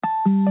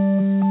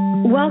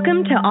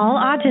Welcome to All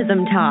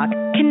Autism Talk,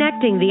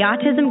 connecting the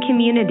autism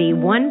community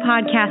one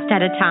podcast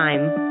at a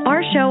time. Our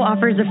show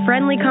offers a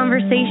friendly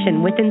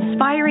conversation with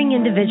inspiring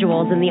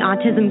individuals in the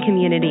autism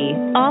community.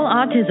 All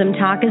Autism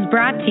Talk is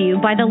brought to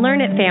you by the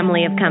Learn It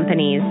family of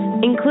companies,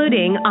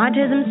 including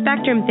Autism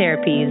Spectrum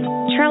Therapies,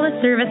 Trellis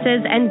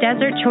Services, and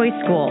Desert Choice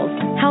Schools,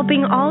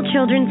 helping all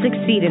children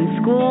succeed in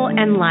school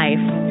and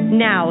life.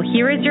 Now,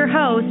 here is your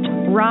host,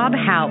 Rob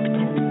Haupt.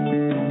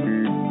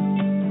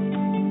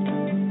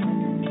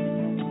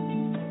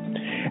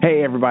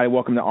 Hey, everybody.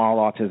 Welcome to All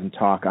Autism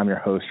Talk. I'm your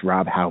host,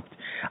 Rob Haupt.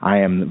 I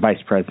am the Vice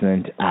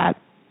President at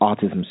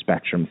Autism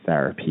Spectrum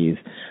Therapies,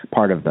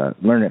 part of the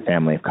Learn It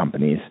family of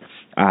companies,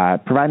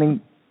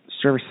 providing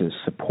services,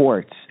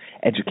 supports,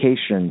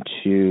 education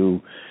to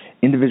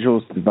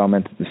individuals with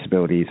developmental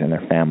disabilities and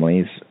their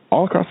families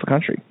all across the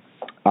country.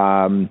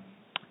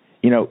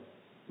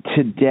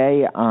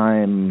 Today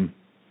I'm,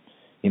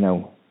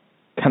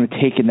 kind of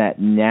taking that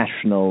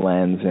national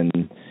lens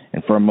and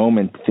for a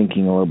moment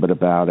thinking a little bit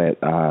about it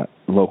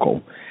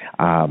local.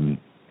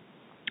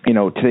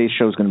 Today's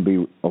show is going to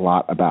be a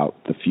lot about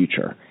the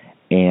future.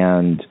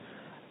 And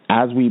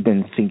as we've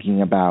been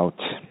thinking about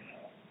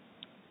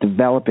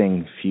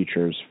developing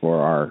futures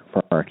for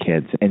our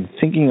kids and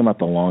thinking about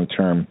the long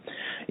term,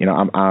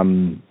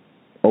 I'm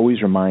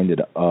always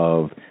reminded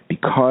of,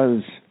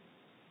 because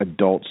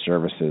adult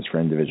services for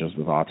individuals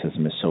with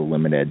autism is so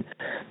limited,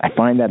 I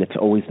find that it's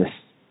always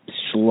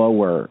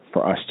slower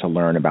for us to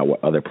learn about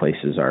what other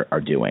places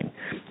are doing.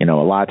 A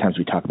lot of times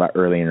we talk about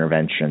early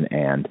intervention,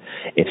 and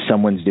if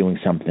someone's doing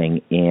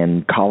something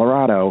in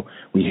Colorado,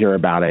 we hear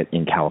about it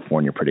in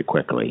California pretty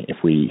quickly. If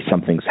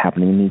something's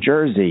happening in New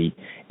Jersey,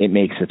 it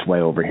makes its way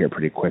over here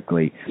pretty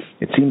quickly.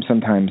 It seems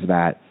sometimes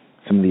that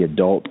some of the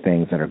adult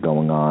things that are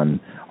going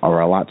on are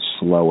a lot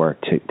slower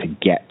to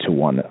get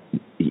to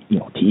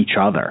each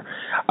other.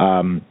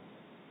 And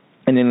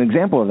an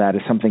example of that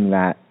is something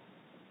that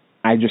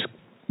I just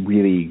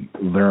really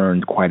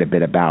learned quite a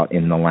bit about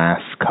in the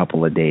last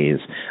couple of days.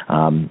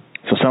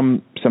 So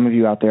some of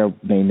you out there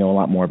may know a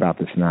lot more about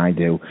this than I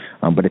do,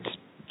 but it's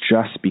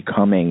just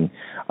becoming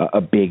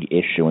a big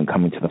issue and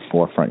coming to the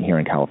forefront here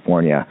in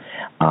California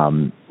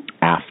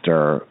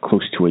after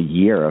close to a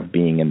year of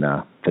being in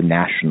the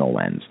national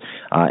lens.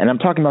 And I'm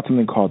talking about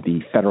something called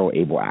the Federal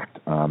ABLE Act.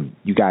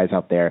 You guys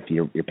out there, if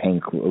you're paying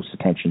close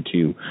attention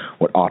to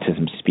what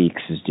Autism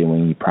Speaks is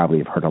doing, you probably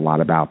have heard a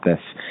lot about this.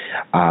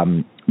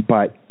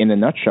 But in a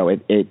nutshell,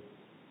 it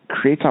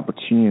creates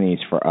opportunities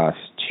for us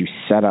to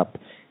set up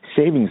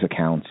savings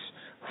accounts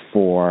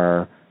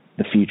for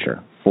the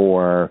future,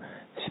 for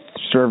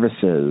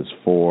services,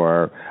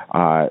 for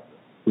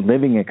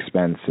living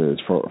expenses,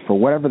 for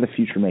whatever the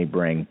future may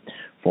bring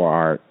for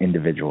our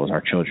individuals,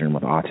 our children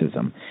with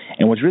autism.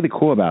 And what's really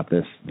cool about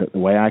this, the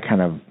way I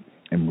kind of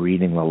am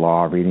reading the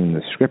law, reading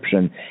the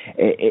description,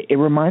 it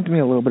reminds me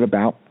a little bit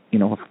about,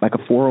 like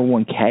a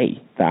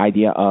 401k, the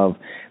idea of,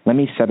 let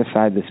me set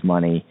aside this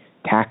money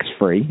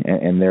tax-free,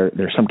 and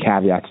there's some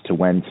caveats to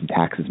when some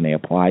taxes may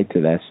apply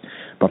to this,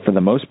 but for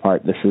the most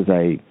part, this is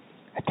a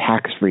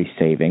tax-free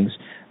savings.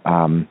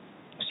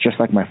 It's just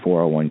like my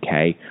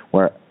 401k,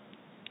 where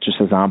just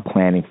as I'm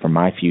planning for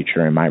my future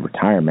and my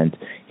retirement,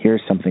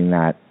 here's something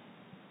that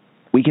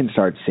we can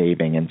start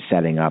saving and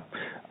setting up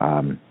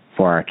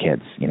for our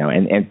kids.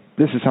 And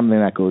this is something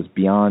that goes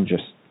beyond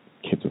just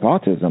kids with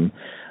autism.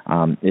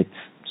 It's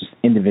just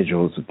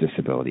individuals with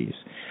disabilities.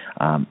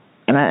 And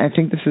I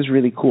think this is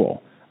really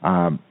cool.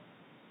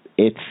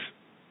 It's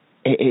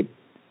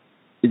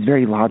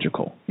very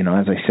logical.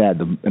 As I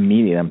said,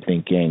 immediately I'm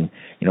thinking,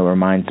 it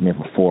reminds me of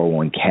a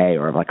 401k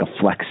or like a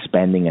flex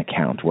spending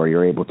account where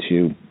you're able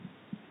to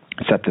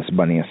set this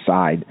money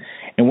aside.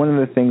 And one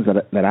of the things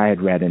that I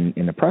had read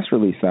in the press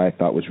release that I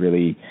thought was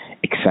really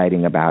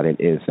exciting about it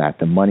is that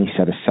the money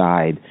set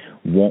aside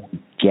won't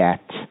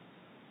get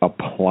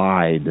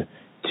applied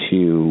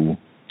to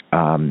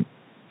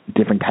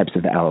different types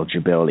of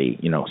eligibility,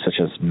 such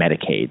as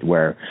Medicaid,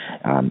 where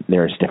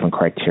there's different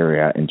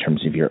criteria in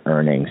terms of your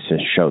earnings to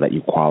show that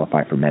you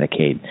qualify for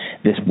Medicaid.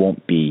 This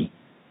won't be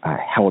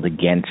held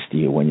against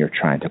you when you're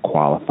trying to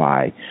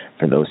qualify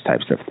for those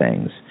types of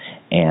things.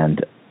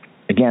 And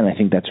again, I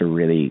think that's a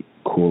really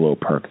cool little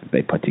perk that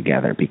they put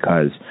together,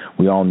 because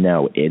we all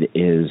know it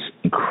is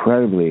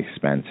incredibly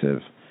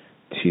expensive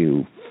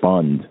to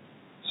fund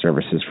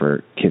services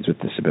for kids with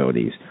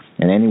disabilities.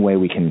 And any way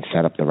we can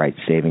set up the right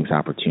savings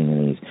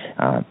opportunities,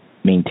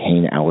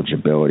 maintain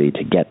eligibility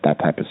to get that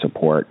type of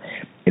support,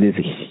 it is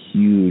a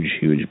huge,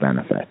 huge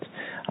benefit.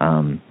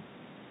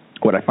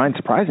 What I find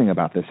surprising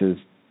about this is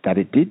that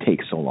it did take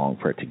so long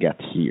for it to get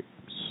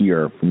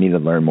here for me to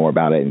learn more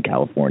about it in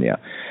California.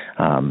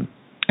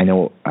 I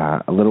know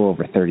a little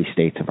over 30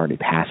 states have already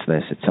passed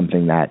this. It's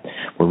something that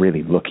we're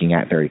really looking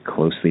at very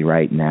closely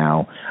right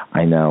now.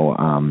 I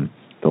know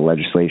the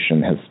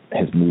legislation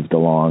has moved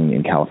along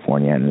in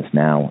California and is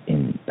now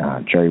in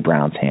Jerry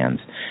Brown's hands.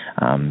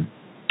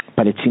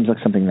 But it seems like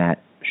something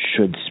that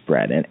should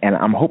spread, and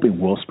I'm hoping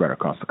will spread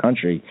across the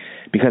country,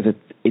 because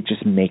it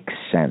just makes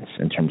sense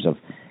in terms of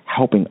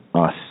helping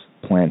us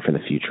plan for the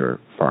future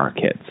for our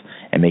kids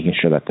and making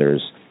sure that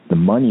there's the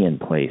money in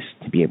place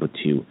to be able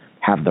to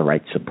have the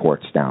right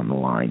supports down the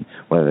line,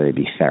 whether they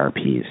be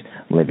therapies,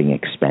 living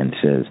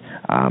expenses,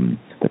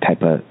 the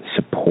type of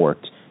support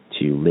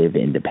to live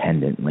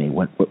independently,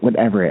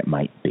 whatever it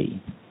might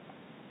be.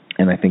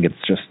 And I think it's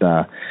just,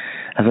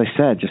 as I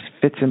said, just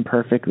fits in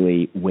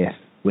perfectly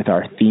with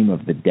our theme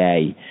of the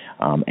day,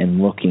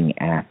 and looking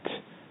at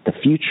the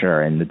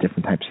future and the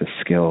different types of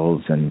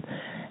skills and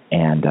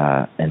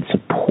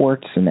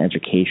supports and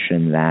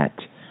education that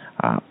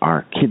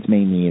our kids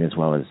may need, as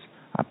well as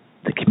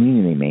the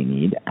community may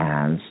need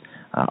as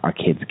our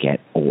kids get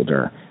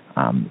older,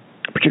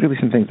 particularly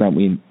some things that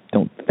we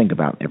don't think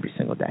about every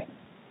single day.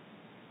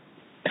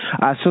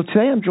 So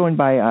today I'm joined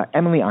by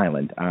Emily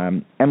Island.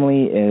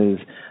 Emily is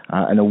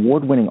an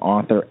award-winning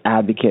author,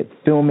 advocate,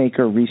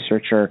 filmmaker,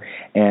 researcher,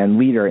 and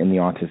leader in the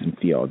autism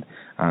field.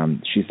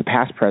 She's the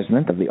past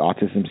president of the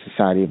Autism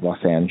Society of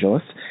Los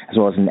Angeles, as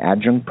well as an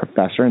adjunct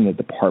professor in the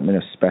Department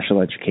of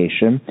Special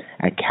Education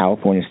at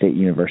California State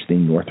University,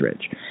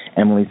 Northridge.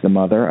 Emily's the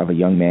mother of a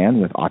young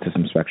man with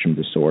autism spectrum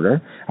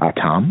disorder,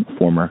 Tom,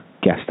 former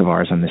guest of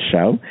ours on the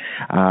show,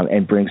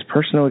 and brings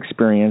personal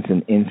experience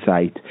and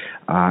insight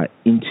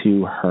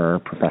into her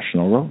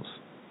professional roles.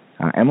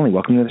 Emily,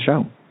 welcome to the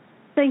show.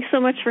 Thanks so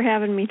much for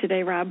having me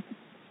today, Rob.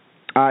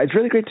 It's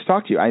really great to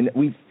talk to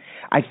you.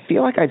 I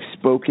feel like I've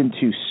spoken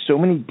to so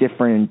many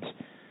different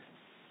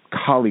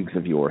colleagues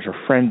of yours or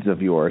friends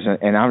of yours,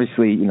 and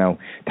obviously,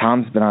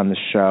 Tom's been on the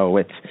show.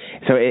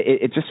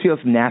 It just feels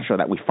natural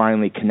that we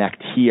finally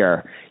connect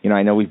here.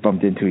 I know we've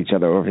bumped into each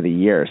other over the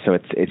years, so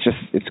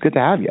it's good to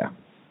have you.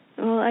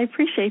 Well, I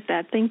appreciate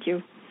that. Thank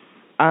you.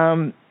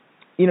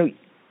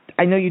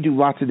 I know you do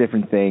lots of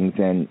different things,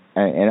 and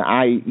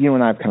you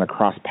and I have kind of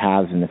crossed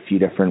paths in a few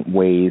different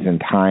ways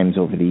and times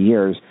over the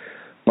years,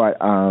 but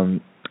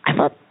I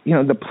thought,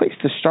 the place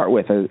to start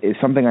with is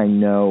something I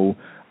know,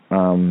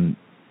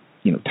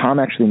 Tom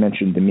actually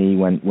mentioned to me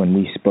when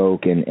we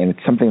spoke, and it's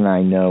something that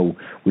I know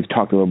we've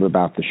talked a little bit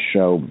about the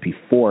show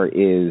before,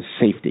 is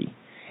safety.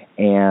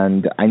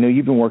 And I know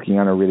you've been working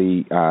on a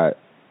really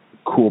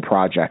cool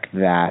project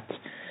that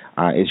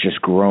is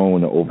just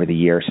grown over the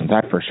years since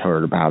I first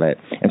heard about it.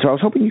 And so I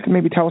was hoping you could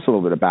maybe tell us a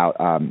little bit about,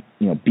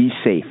 Be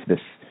Safe,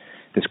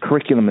 this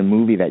curriculum and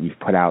movie that you've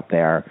put out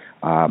there,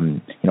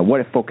 what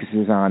it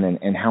focuses on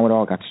and how it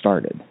all got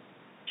started.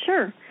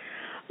 Sure.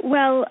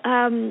 Well,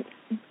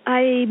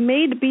 I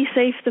made Be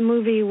Safe, the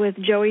movie, with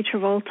Joey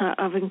Travolta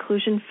of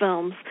Inclusion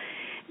Films,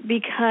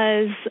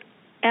 because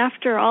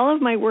after all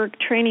of my work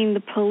training the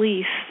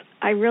police,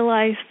 I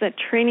realized that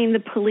training the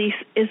police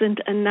isn't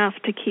enough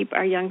to keep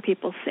our young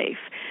people safe.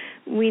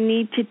 We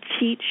need to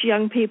teach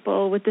young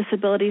people with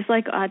disabilities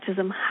like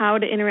autism how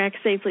to interact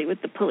safely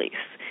with the police.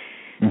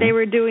 They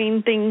were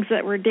doing things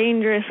that were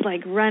dangerous,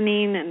 like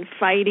running and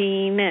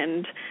fighting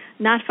and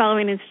not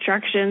following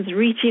instructions,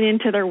 reaching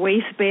into their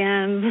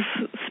waistbands,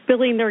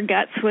 spilling their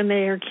guts when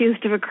they are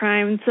accused of a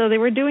crime. So they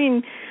were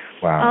doing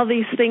all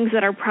these things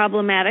that are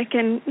problematic.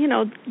 And,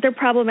 they're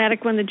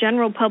problematic when the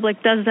general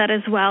public does that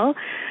as well.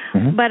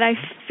 But I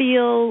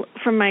feel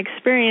from my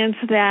experience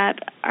that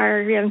our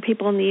young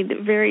people need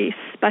very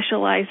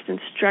specialized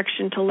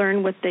instruction to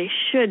learn what they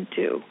should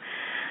do.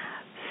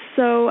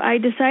 So I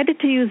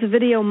decided to use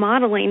video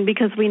modeling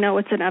because we know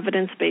it's an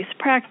evidence-based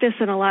practice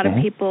and a lot of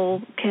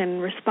people can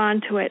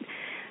respond to it.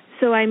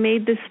 So I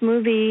made this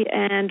movie,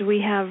 and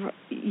we have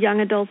young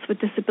adults with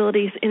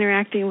disabilities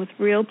interacting with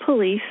real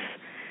police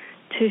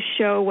to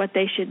show what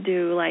they should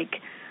do, like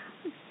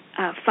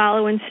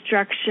follow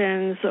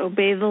instructions,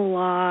 obey the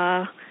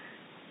law,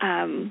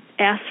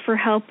 ask for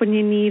help when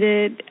you need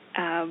it,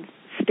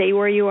 stay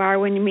where you are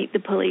when you meet the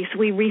police.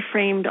 We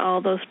reframed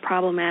all those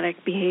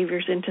problematic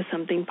behaviors into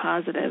something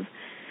positive.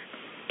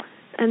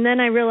 And then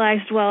I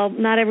realized,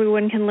 not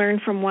everyone can learn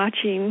from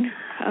watching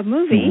a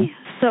movie,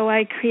 so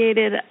I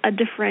created a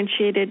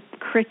differentiated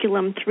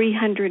curriculum,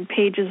 300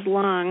 pages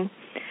long,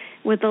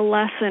 with a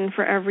lesson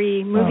for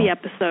every movie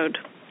episode,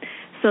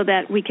 so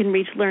that we can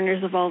reach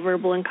learners of all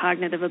verbal and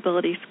cognitive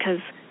abilities, because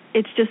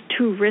it's just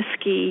too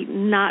risky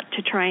not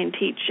to try and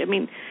teach. I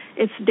mean,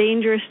 it's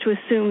dangerous to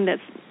assume that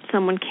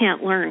someone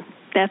can't learn.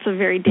 That's a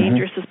very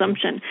dangerous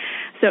assumption.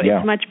 So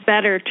it's much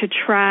better to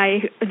try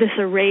this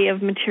array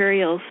of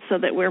materials so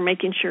that we're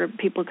making sure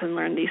people can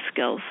learn these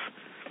skills.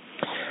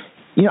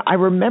 I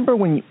remember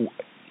when,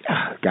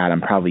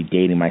 I'm probably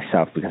dating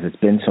myself because it's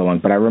been so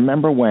long, but I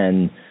remember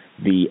when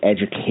the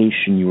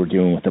education you were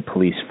doing with the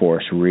police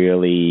force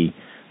really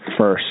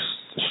first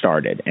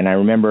started. And I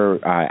remember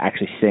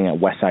actually sitting at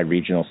Westside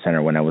Regional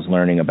Center when I was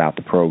learning about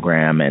the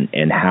program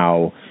and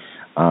how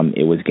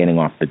it was getting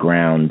off the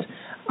ground.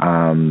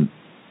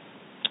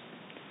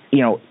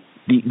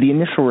 The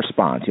initial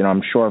response,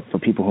 I'm sure for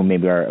people who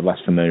maybe are less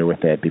familiar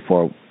with it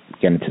before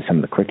getting into some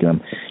of the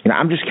curriculum,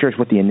 I'm just curious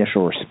what the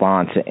initial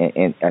response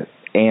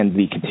and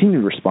the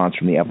continued response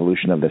from the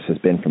evolution of this has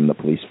been from the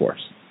police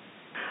force.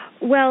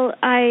 Well,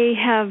 I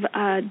have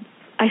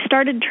I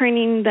started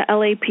training the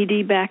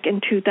LAPD back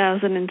in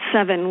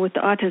 2007 with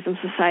the Autism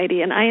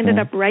Society, and I ended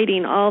up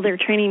writing all their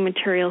training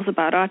materials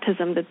about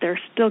autism that they're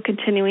still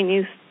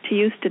continuing to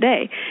use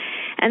today.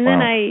 And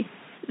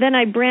then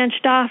I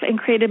branched off and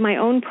created my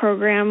own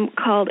program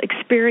called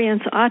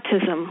Experience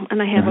Autism,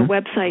 and I have a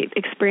website,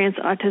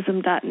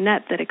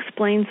 experienceautism.net, that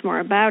explains more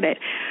about it.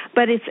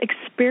 But it's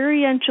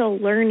experiential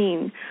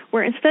learning,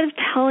 where instead of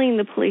telling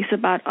the police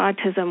about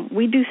autism,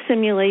 we do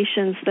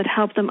simulations that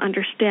help them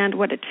understand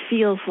what it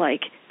feels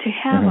like to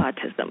have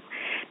autism.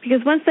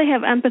 Because once they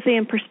have empathy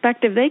and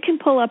perspective, they can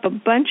pull up a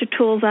bunch of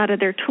tools out of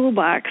their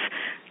toolbox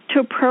to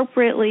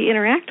appropriately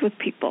interact with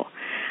people.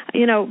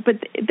 But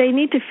they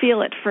need to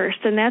feel it first,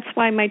 and that's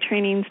why my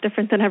training is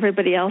different than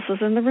everybody else's.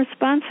 And the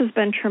response has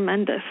been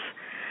tremendous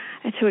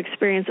to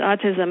Experience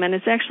Autism, and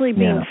it's actually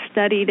being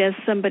studied as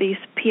somebody's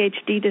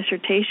PhD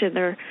dissertation.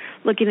 They're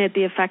looking at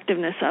the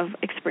effectiveness of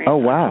Experience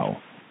Autism. Oh, wow.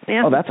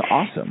 Yeah. Oh, that's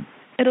awesome.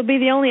 It'll be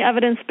the only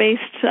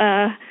evidence-based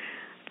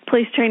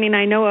police training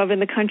I know of in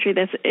the country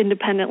that's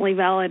independently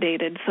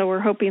validated, so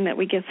we're hoping that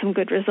we get some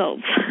good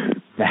results.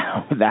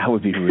 That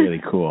would be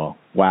really cool.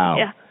 Wow.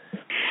 Yeah.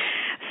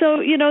 So,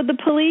 the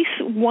police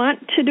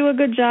want to do a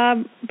good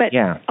job, but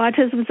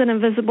autism is an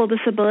invisible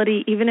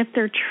disability. Even if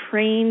they're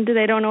trained,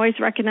 they don't always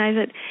recognize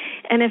it.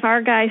 And if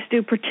our guys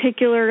do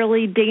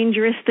particularly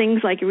dangerous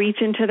things like reach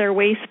into their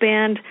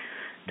waistband,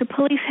 the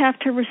police have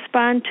to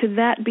respond to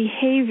that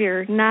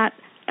behavior, not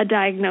a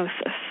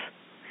diagnosis.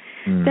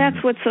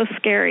 That's what's so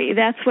scary.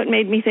 That's what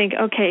made me think,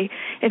 okay,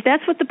 if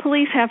that's what the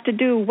police have to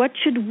do, what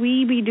should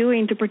we be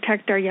doing to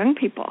protect our young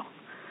people?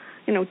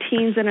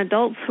 Teens and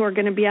adults who are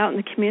going to be out in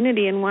the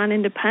community and want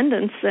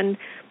independence and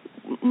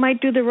might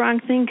do the wrong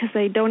thing because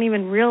they don't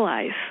even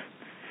realize.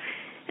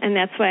 And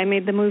that's why I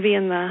made the movie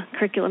and the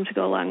curriculum to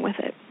go along with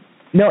it.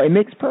 No, it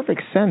makes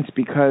perfect sense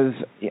because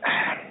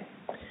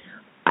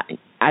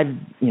I've,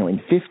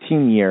 in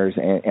 15 years,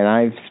 and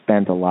I've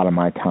spent a lot of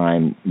my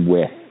time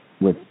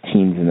with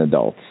teens and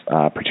adults,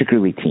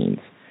 particularly teens.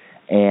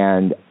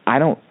 And I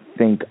don't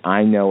think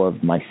I know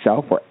of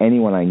myself or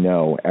anyone I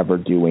know ever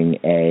doing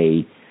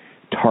a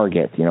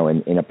target,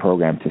 in a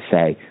program to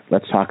say,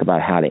 let's talk about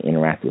how to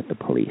interact with the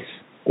police.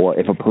 Or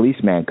if a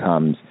policeman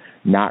comes,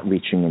 not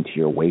reaching into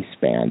your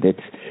waistband.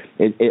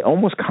 It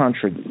almost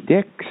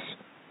contradicts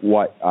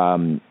what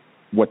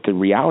the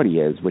reality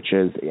is, which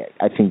is,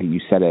 I think that you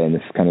said it, and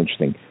this is kind of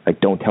interesting,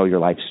 like, don't tell your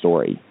life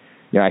story.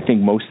 I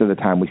think most of the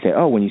time we say,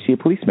 oh, when you see a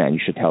policeman, you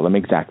should tell them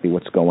exactly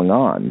what's going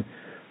on.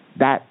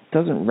 That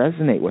doesn't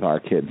resonate with our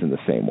kids in the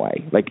same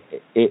way. Like,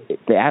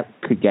 that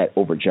could get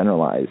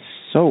overgeneralized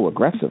so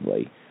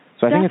aggressively.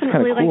 So I think it's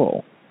kind of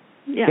cool.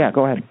 Yeah,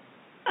 go ahead.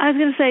 I was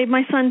going to say,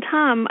 my son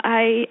Tom,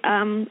 I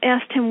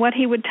asked him what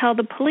he would tell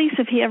the police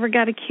if he ever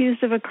got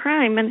accused of a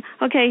crime. And,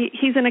 okay,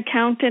 he's an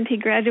accountant. He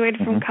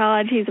graduated from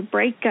college. He's a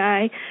bright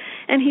guy.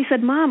 And he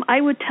said, Mom,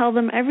 I would tell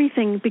them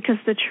everything because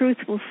the truth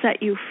will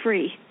set you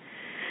free.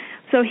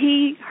 So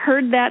he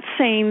heard that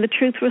saying, the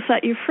truth will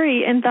set you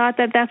free, and thought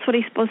that that's what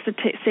he's supposed to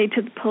say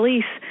to the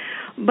police.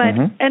 But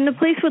and the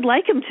police would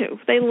like him to.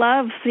 They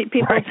love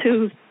people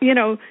to,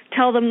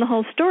 tell them the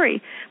whole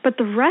story. But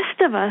the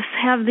rest of us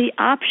have the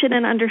option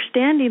and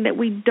understanding that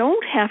we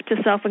don't have to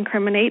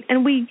self-incriminate,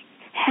 and we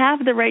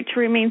have the right to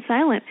remain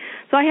silent.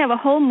 So I have a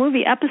whole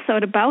movie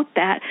episode about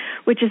that,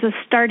 which is a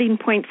starting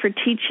point for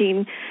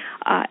teaching,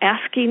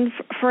 asking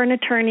for an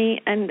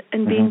attorney and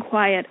being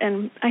quiet.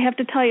 And I have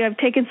to tell you, I've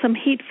taken some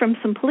heat from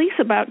some police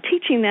about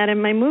teaching that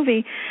in my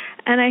movie,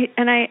 and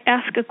I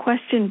ask a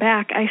question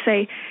back. I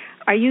say,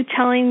 are you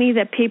telling me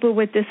that people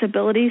with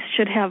disabilities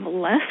should have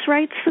less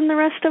rights than the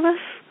rest of us?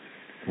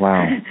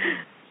 Wow.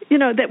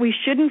 That we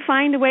shouldn't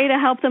find a way to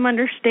help them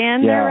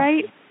understand their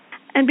right?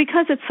 And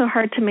because it's so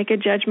hard to make a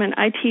judgment,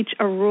 I teach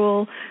a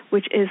rule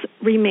which is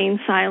remain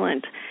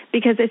silent,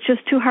 because it's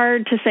just too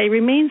hard to say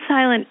remain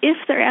silent if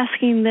they're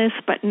asking this,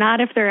 but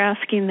not if they're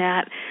asking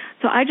that.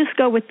 So I just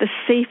go with the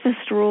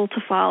safest rule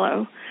to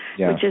follow,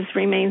 which is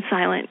remain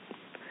silent.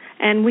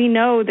 And we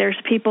know there's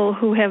people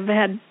who have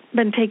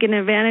been taken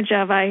advantage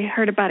of. I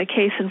heard about a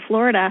case in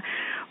Florida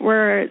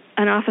where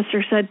an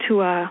officer said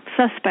to a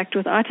suspect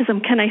with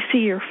autism, "Can I see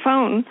your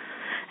phone?"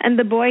 And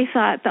the boy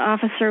thought the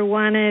officer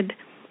wanted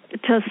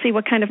to see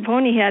what kind of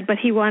phone he had, but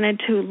he wanted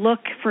to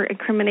look for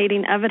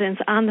incriminating evidence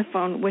on the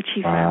phone, which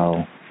he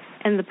found,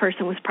 and the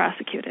person was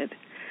prosecuted.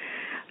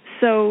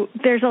 So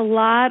there's a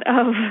lot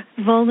of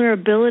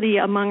vulnerability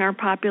among our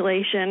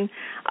population,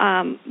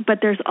 but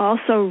there's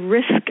also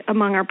risk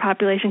among our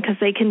population because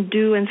they can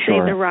do and say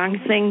the wrong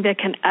thing that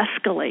can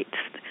escalate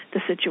the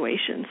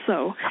situation.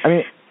 So,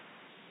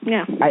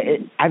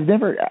 I've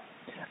never...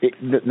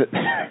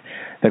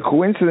 The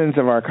coincidence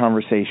of our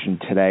conversation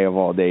today, of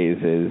all days,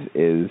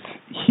 is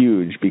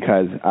huge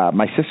because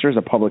my sister is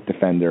a public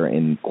defender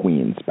in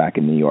Queens, back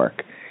in New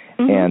York,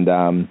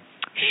 and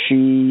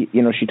she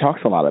talks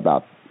a lot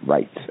about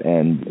rights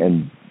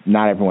and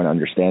not everyone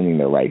understanding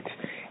their rights,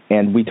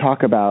 and we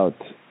talk about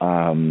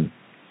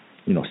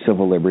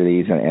civil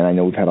liberties, and I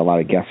know we've had a lot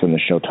of guests on the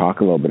show talk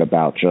a little bit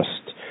about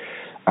just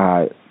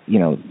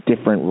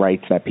different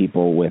rights that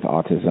people with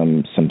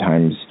autism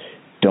sometimes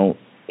don't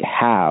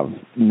have,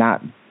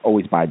 not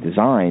always by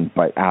design,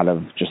 but out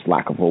of just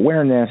lack of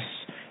awareness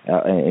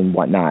and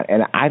whatnot.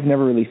 And I've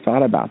never really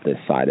thought about this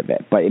side of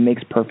it, but it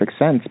makes perfect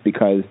sense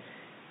because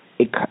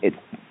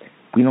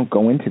we don't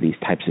go into these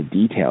types of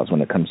details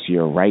when it comes to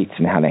your rights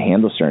and how to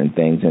handle certain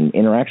things, and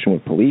interaction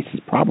with police is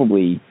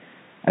probably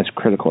as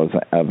critical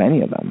of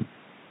any of them.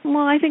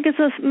 Well, I think it's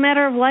a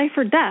matter of life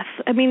or death.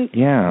 I mean,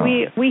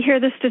 we hear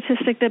the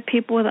statistic that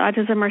people with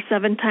autism are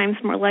 7 times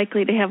more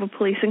likely to have a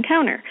police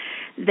encounter.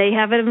 They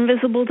have an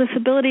invisible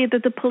disability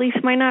that the police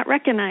might not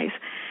recognize.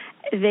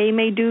 They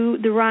may do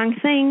the wrong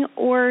thing,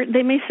 or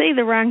they may say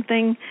the wrong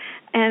thing,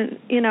 and,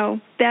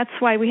 that's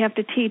why we have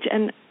to teach.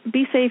 And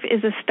Be Safe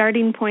is a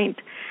starting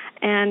point,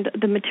 and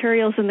the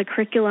materials in the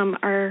curriculum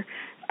are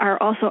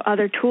also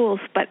other tools,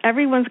 but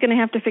everyone's going to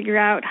have to figure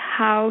out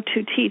how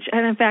to teach.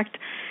 And, in fact,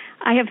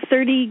 I have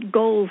 30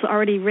 goals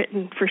already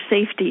written for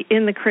safety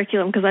in the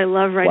curriculum because I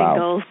love writing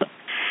goals.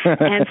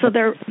 And so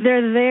they're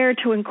there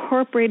to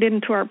incorporate it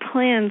into our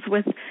plans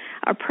with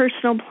our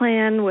personal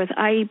plan, with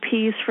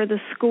IEPs for the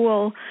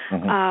school.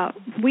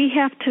 We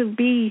have to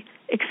be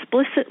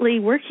explicitly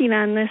working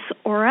on this,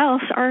 or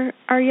else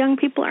our young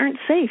people aren't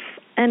safe,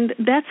 and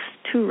that's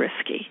too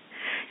risky.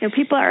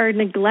 People are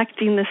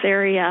neglecting this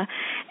area,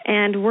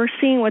 and we're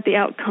seeing what the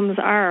outcomes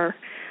are.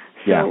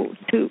 So,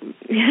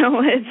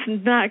 it's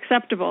not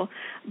acceptable.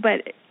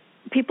 But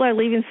people are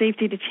leaving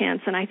safety to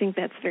chance, and I think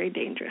that's very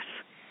dangerous.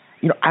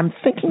 I'm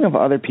thinking of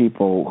other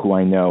people who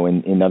I know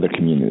in other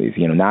communities,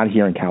 not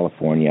here in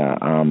California.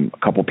 A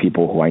couple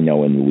people who I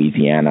know in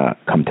Louisiana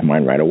come to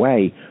mind right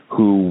away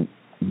who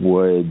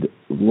would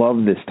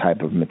love this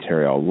type of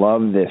material,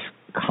 love this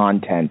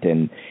content,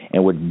 and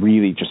would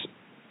really just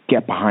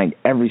get behind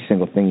every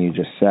single thing you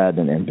just said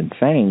and been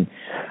saying.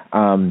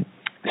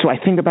 So I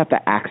think about the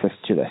access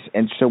to this.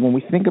 And so when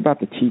we think about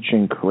the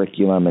teaching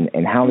curriculum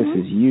and how this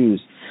is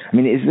used,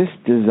 is this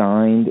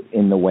designed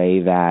in the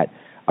way that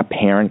a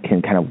parent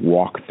can kind of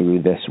walk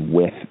through this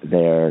with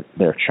their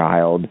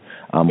child,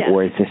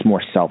 or is this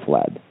more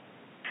self-led?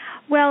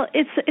 Well,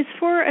 it's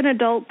for an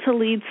adult to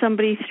lead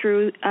somebody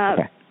through.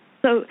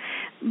 So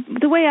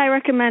the way I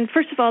recommend,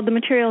 first of all, the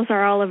materials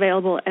are all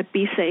available at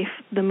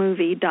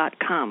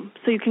besafethemovie.com.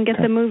 So you can get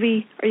the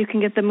movie, or you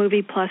can get the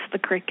movie plus the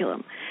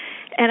curriculum.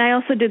 And I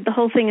also did the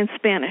whole thing in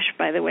Spanish,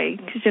 by the way,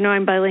 because,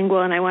 I'm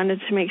bilingual, and I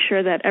wanted to make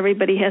sure that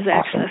everybody has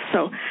access.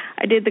 So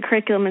I did the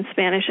curriculum in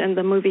Spanish, and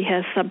the movie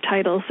has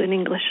subtitles in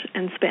English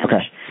and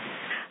Spanish.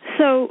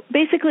 So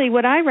basically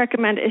what I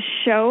recommend is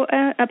show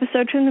an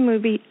episode from the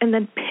movie and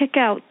then pick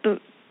out the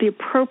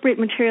appropriate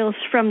materials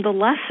from the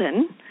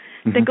lesson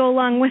that go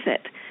along with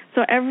it.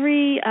 So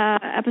every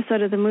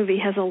episode of the movie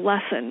has a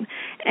lesson,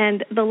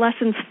 and the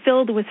lesson's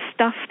filled with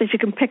stuff that you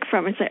can pick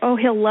from and say, oh,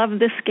 he'll love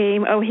this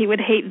game, oh, he would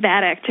hate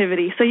that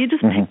activity. So you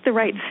just pick the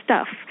right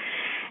stuff.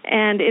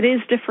 And it is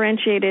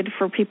differentiated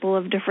for people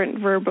of different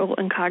verbal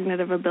and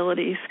cognitive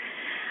abilities.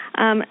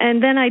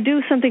 And then I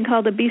do something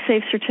called the Be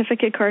Safe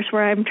certificate course,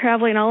 where I'm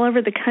traveling all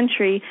over the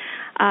country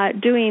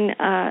doing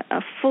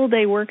a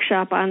full-day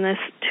workshop on this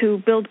to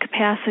build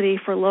capacity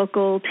for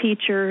local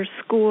teachers,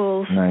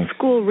 schools,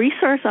 school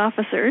resource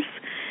officers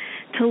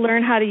to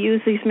learn how to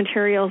use these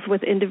materials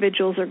with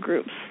individuals or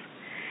groups.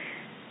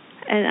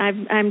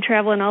 And I'm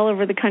traveling all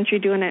over the country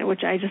doing it,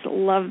 which I just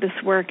love this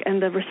work, and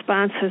the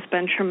response has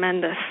been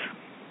tremendous.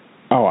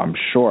 Oh, I'm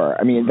sure.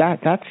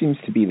 That seems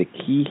to be the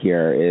key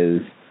here,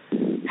 is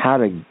how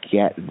to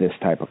get this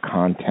type of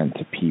content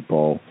to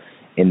people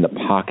in the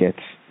pockets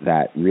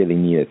that really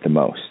need it the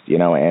most,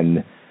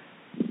 and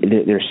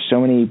there's so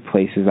many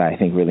places that I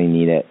think really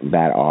need it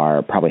that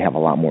probably have a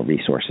lot more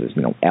resources.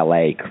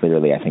 LA,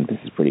 clearly, I think this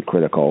is pretty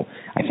critical.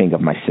 I think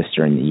of my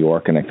sister in New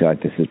York, and I feel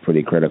like this is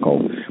pretty critical.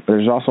 But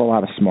there's also a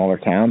lot of smaller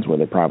towns where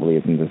there probably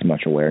isn't as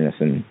much awareness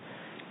in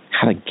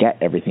how to get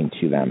everything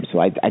to them. So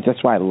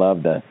that's why I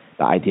love the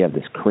idea of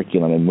this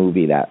curriculum and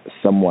movie, that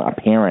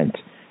a parent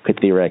could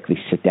theoretically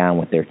sit down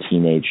with their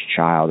teenage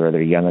child or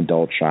their young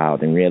adult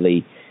child and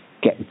really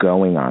get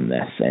going on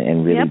this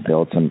and really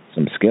build some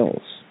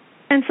skills.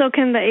 And so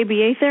can the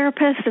ABA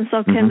therapist, and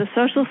so can the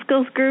social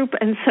skills group,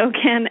 and so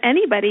can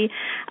anybody.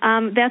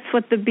 That's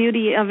what the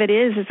beauty of it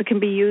is it can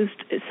be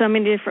used so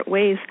many different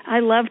ways. I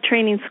love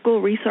training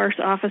school resource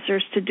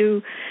officers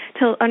to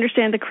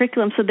understand the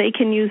curriculum so they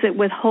can use it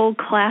with whole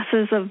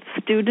classes of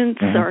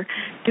students or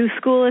do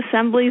school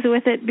assemblies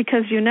with it,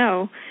 because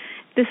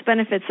this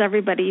benefits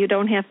everybody. You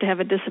don't have to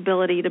have a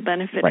disability to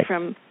benefit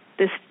from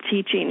this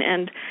teaching.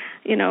 And,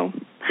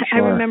 I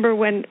remember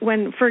when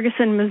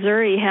Ferguson,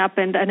 Missouri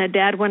happened, and a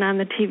dad went on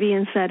the TV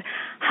and said,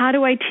 how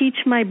do I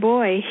teach my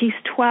boy? He's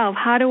 12.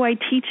 How do I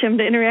teach him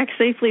to interact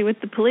safely with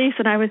the police?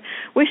 And I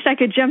wished I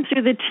could jump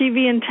through the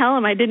TV and tell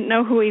him. I didn't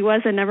know who he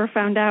was. I never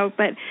found out.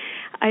 But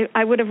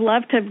I would have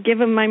loved to give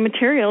him my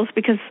materials,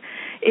 because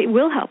it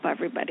will help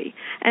everybody.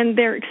 And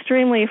they're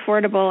extremely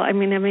affordable. I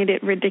made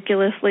it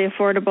ridiculously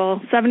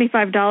affordable.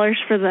 $75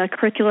 for the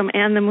curriculum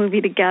and the movie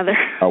together.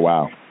 Oh,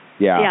 wow.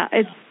 Yeah.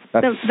 Yeah,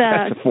 that's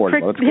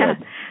affordable. That's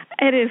good.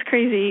 It is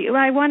crazy.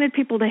 I wanted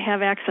people to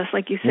have access,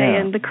 like you say,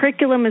 and the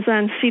curriculum is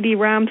on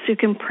CD-ROM, so you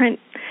can print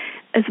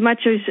as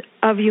much as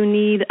you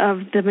need of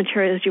the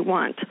materials you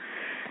want.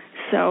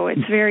 So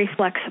it's very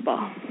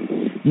flexible.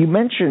 You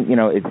mentioned,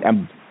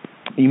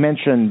 you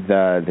mentioned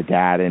the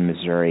dad in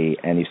Missouri,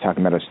 and he's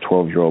talking about his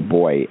 12-year-old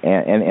boy,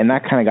 and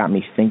that kind of got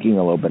me thinking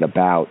a little bit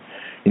about,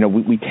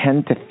 we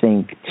tend to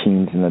think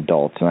teens and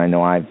adults, and I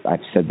know I've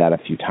said that a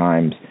few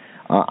times.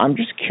 I'm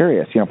just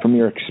curious, from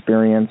your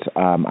experience,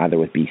 either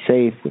with Be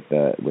Safe, with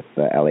the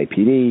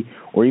LAPD,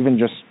 or even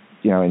just,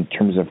 in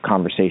terms of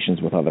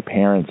conversations with other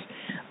parents,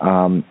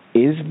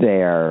 is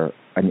there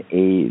an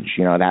age,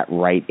 that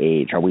right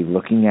age? Are we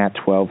looking at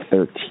 12,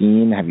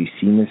 13? Have you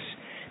seen this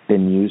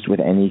been used with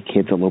any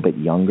kids a little bit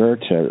younger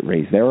to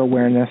raise their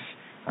awareness?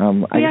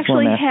 We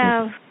actually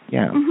have.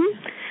 Yeah.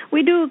 Mm-hmm.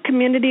 We do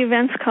community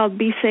events called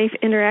Be Safe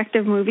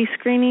Interactive Movie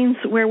Screenings,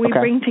 where we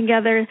bring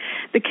together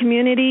the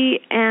community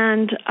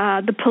and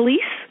the police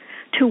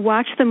to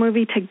watch the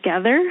movie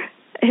together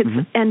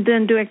and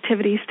then do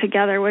activities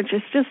together, which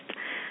is just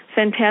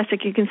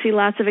fantastic. You can see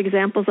lots of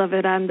examples of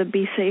it on the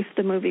Be Safe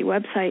the Movie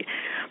website.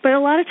 But a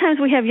lot of times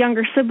we have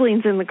younger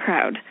siblings in the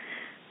crowd.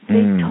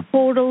 They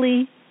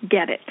totally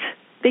get it.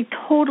 They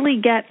totally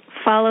get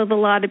follow the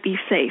law to be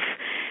safe.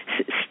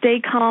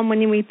 Stay calm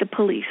when you meet the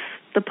police.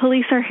 The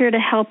police are here to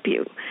help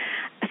you.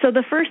 So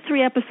the first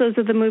 3 episodes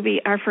of the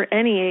movie are for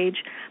any age,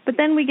 but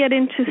then we get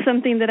into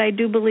something that I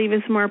do believe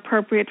is more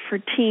appropriate for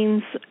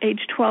teens,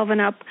 age 12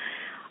 and up,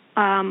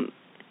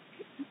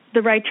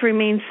 the right to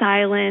remain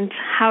silent,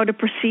 how to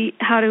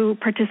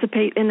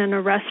participate in an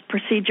arrest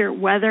procedure,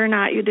 whether or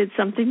not you did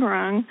something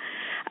wrong,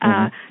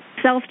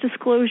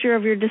 self-disclosure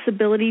of your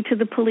disability to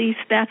the police.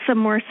 That's a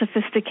more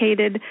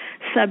sophisticated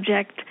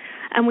subject.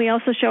 And we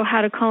also show how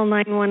to call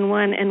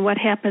 911 and what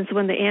happens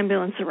when the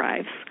ambulance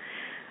arrives.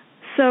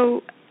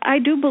 So I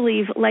do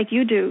believe, like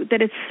you do, that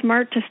it's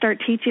smart to start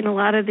teaching a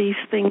lot of these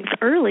things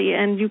early,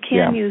 and you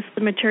can use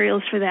the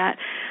materials for that.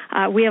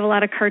 We have a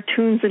lot of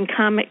cartoons and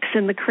comics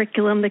in the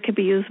curriculum that could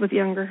be used with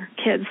younger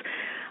kids.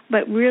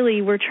 But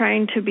really, we're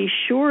trying to be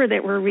sure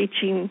that we're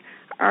reaching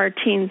our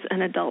teens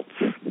and adults.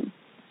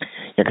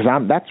 Yeah, because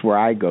that's where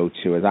I go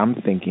to, is I'm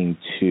thinking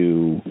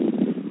to,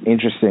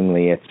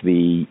 interestingly, it's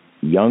the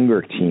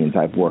younger teens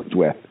I've worked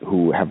with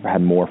who have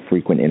had more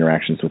frequent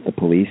interactions with the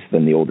police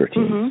than the older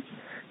teens.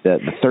 The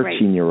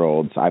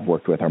 13-year-olds I've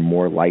worked with are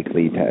more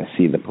likely to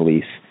see the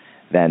police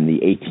than the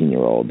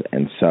 18-year-old.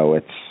 And so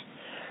it's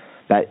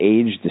that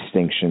age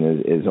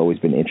distinction has always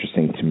been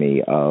interesting to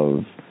me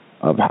of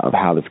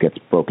how this gets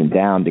broken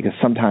down, because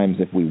sometimes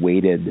if we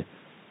waited,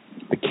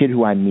 the kid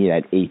who I meet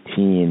at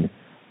 18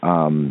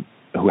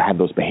 who had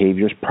those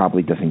behaviors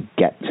probably doesn't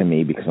get to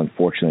me, because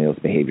unfortunately those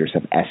behaviors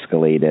have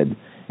escalated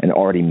and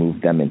already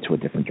moved them into a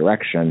different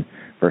direction,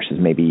 versus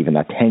maybe even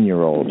a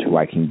 10-year-old who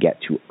I can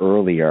get to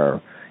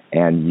earlier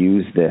and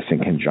use this in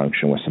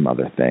conjunction with some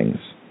other things.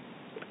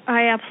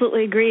 I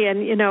absolutely agree.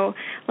 And,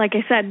 like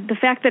I said, the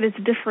fact that it's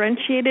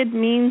differentiated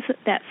means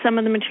that some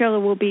of the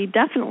material will be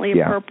definitely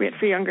appropriate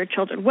for younger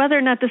children. Whether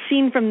or not the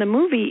scene from the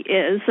movie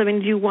is, do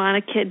you want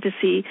a kid to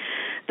see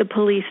the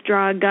police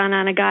draw a gun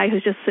on a guy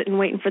who's just sitting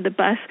waiting for the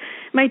bus?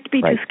 It might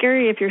be too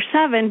scary if you're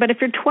 7, but if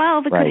you're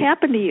 12, it could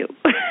happen to you.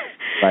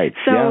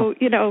 So,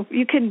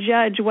 you can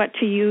judge what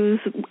to use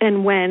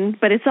and when,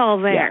 but it's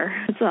all there.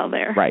 Yeah. It's all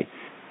there. Right.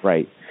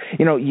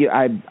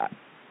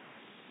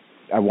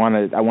 I want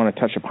to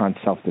touch upon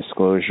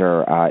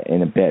self-disclosure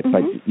in a bit,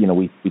 but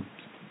we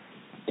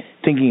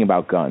thinking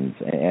about guns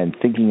and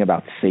thinking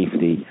about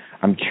safety.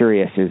 I'm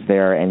curious: is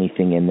there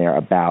anything in there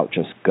about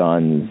just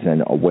guns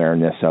and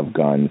awareness of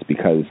guns?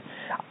 Because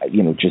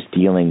just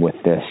dealing with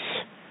this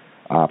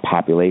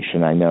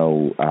population, I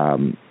know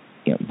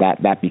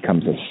that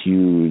becomes a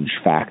huge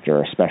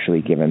factor,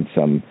 especially given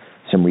some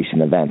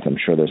recent events. I'm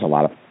sure there's a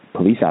lot of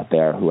police out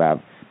there who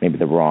have maybe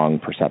the wrong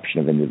perception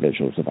of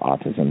individuals with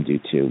autism due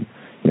to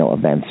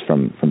events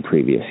from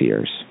previous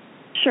years.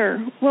 Sure.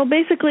 Well,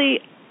 basically,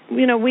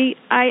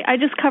 I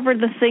just covered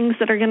the things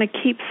that are going to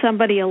keep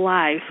somebody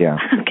alive. Yeah.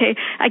 Okay.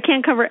 I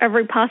can't cover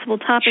every possible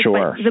topic,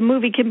 but the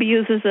movie can be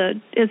used as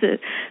a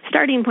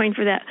starting point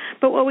for that.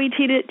 But what we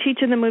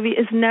teach in the movie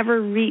is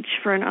never reach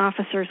for an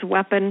officer's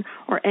weapon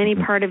or any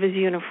part of his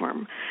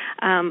uniform,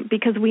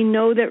 because we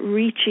know that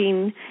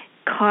reaching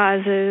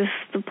causes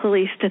the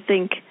police to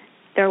think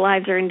their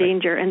lives are in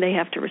danger and they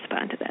have to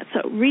respond to that.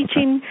 So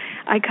reaching,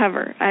 I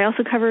cover. I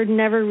also covered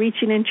never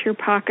reaching into your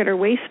pocket or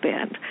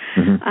waistband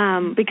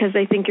because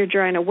they think you're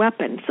drawing a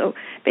weapon. So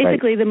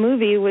basically the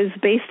movie was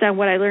based on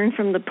what I learned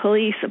from the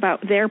police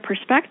about their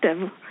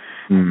perspective.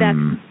 That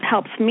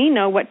helps me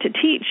know what to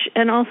teach,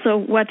 and also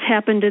what's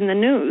happened in the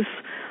news.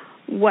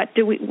 What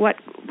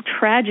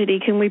tragedy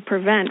can we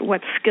prevent? What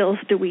skills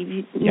do we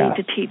need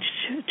to teach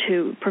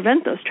to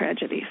prevent those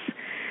tragedies?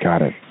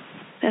 Got it.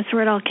 That's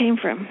where it all came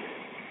from.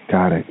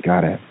 Got it.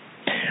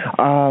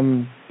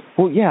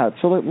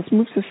 So let's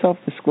move to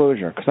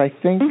self-disclosure, because I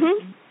think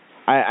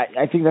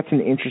I think that's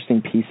an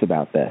interesting piece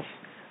about this.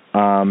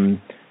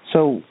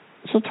 So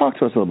talk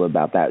to us a little bit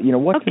about that.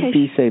 What does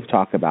Be Safe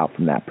talk about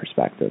from that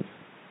perspective?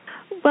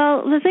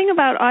 Well, the thing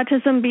about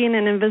autism being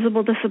an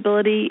invisible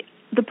disability,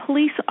 the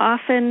police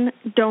often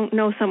don't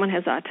know someone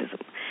has autism.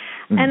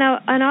 Mm-hmm. And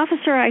an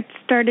officer I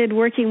started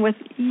working with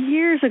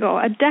years ago,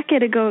 a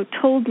decade ago,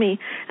 told me,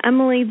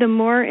 Emily, the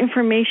more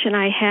information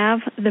I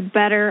have, the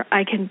better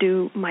I can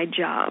do my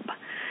job.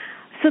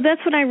 So that's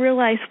when I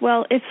realized,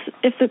 well, if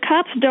the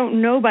cops don't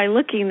know by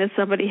looking that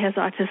somebody has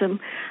autism,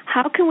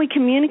 how can we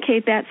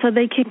communicate that so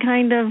they can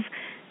kind of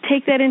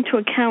take that into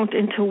account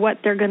into what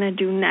they're going to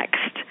do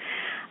next?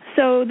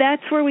 So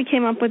that's where we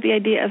came up with the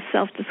idea of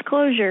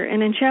self-disclosure.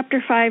 And in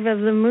Chapter 5 of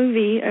the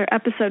movie, or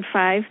Episode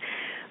 5,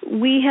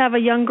 we have a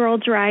young girl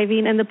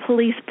driving, and the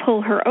police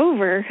pull her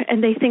over,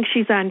 and they think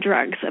she's on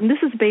drugs. And this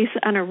is based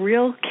on a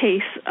real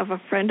case of a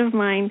friend of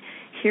mine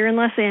here in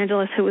Los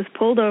Angeles who was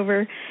pulled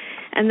over,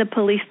 and the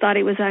police thought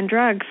he was on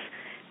drugs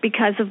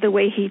because of the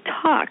way he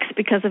talks,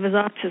 because of his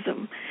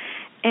autism.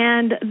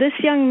 And this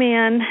young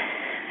man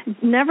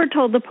never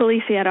told the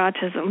police he had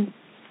autism.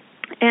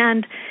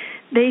 And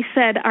they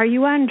said, "Are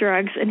you on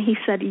drugs?" And he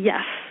said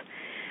yes,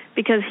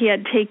 because he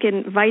had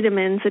taken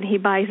vitamins, and he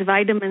buys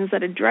vitamins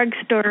at a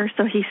drugstore.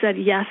 So he said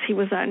yes, he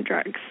was on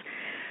drugs.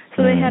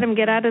 So they had him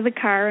get out of the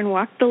car and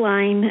walk the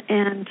line,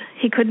 and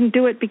he couldn't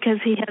do it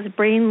because he has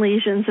brain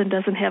lesions and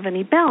doesn't have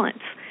any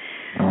balance.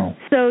 Oh.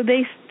 So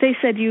they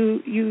said,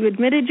 you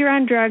admitted you're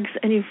on drugs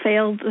and you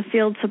failed the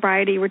field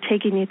sobriety. We're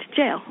taking you to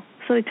jail.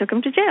 So they took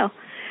him to jail.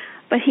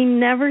 But he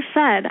never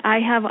said, I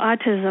have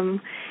autism.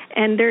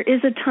 And there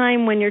is a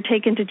time when you're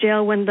taken to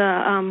jail when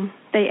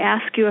they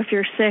ask you if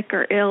you're sick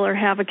or ill or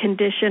have a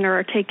condition or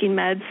are taking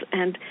meds.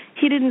 And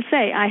he didn't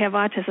say, I have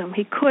autism.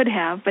 He could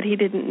have, but he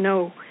didn't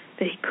know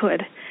that he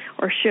could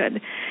or should.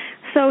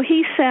 So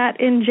he sat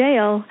in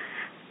jail.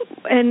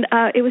 And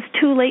it was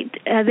too late.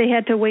 They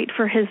had to wait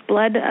for his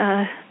blood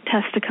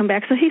test to come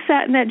back. So he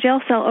sat in that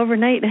jail cell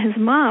overnight, and his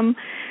mom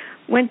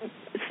was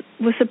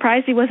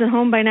surprised he wasn't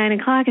home by 9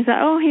 o'clock and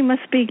thought, oh, he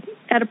must be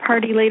at a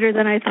party later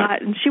than I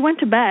thought. And she went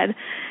to bed,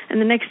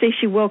 and the next day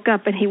she woke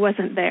up, and he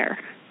wasn't there.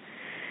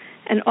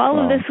 And all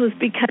of this was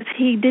because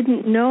he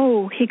didn't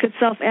know he could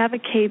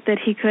self-advocate, that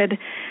he could,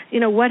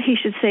 what he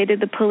should say to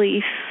the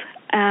police,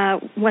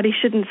 what he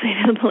shouldn't say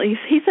to the police.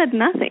 He said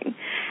nothing.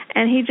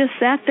 And he just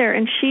sat there,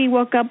 and she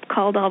woke up,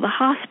 called all the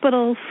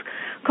hospitals,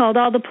 called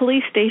all the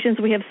police stations.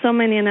 We have so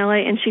many in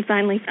L.A., and she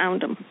finally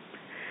found him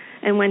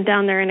and went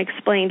down there and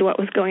explained what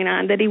was going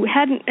on, that he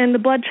hadn't, and the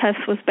blood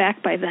test was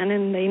back by then,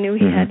 and they knew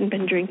he hadn't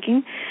been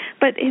drinking.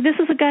 But this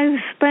is a guy who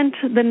spent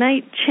the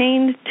night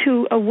chained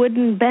to a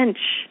wooden bench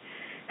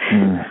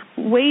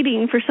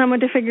waiting for someone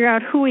to figure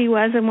out who he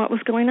was and what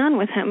was going on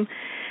with him.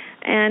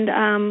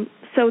 And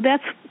so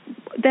that's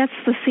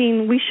the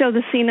scene. We show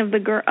the scene of the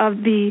girl, of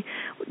the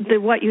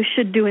what you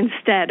should do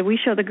instead. We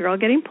show the girl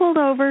getting pulled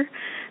over.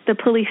 The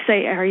police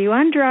say, "Are you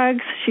on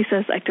drugs?" She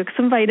says, "I took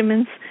some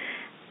vitamins."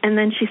 And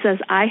then she says,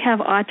 "I have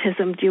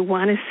autism. Do you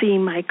want to see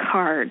my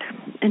card?"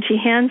 And she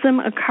hands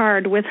him a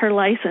card with her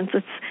license.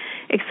 It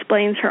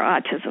explains her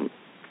autism.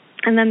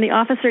 And then the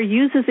officer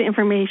uses the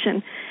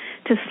information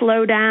to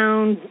slow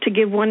down, to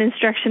give one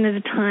instruction at a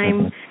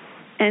time,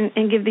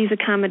 and give these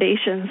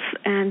accommodations.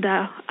 And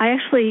I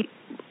actually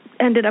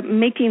ended up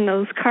making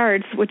those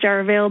cards, which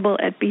are available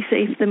at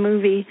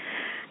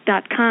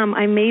BeSafeTheMovie.com.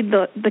 I made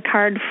the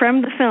card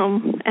from the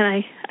film,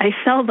 and I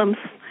sell them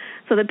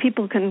so that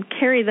people can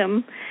carry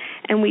them,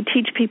 and we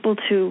teach people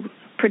to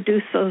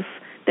produce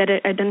that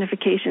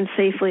identification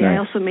safely. Nice. I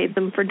also made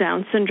them for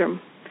Down syndrome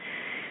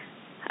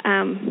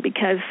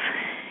because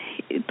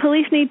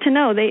police need to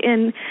know.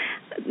 In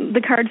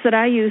the cards that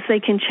I use, they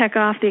can check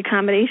off the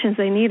accommodations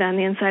they need on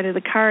the inside of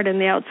the card,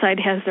 and the outside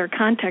has their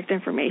contact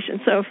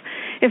information. So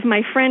if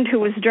my friend who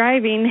was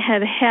driving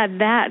had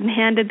that and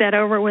handed that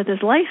over with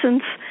his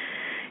license,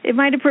 it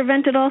might have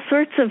prevented all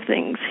sorts of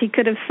things. He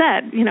could have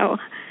said,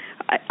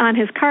 on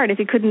his card, if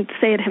he couldn't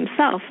say it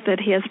himself, that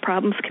he has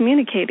problems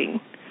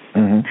communicating.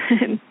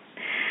 Mm-hmm.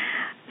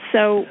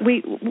 So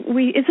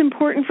it's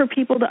important for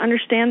people to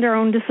understand their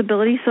own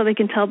disability so they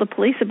can tell the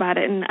police about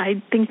it, and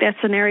I think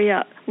that's an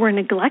area we're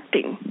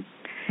neglecting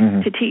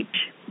to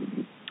teach.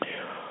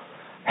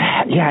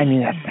 Yeah, I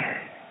mean,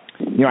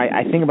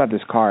 I think about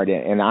this card,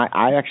 and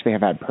I actually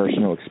have had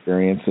personal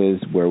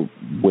experiences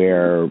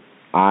where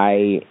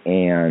I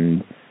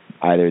and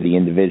either the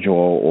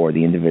individual or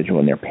the individual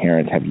and their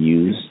parents have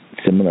used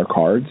similar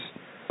cards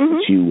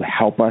to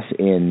help us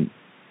in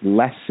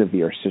less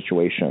severe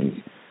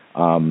situations.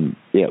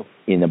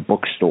 In a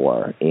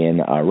bookstore,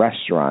 in a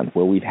restaurant,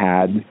 where we've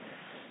had,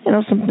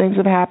 some things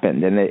have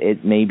happened, and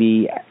it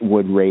maybe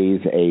would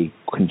raise a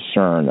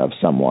concern of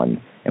someone,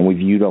 and we've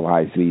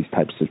utilized these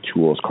types of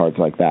tools, cards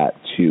like that,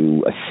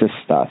 to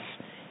assist us.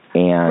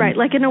 And right,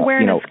 like an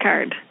awareness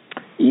card.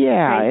 Yeah,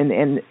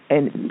 right.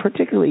 and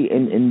particularly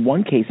in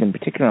one case in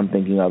particular, I'm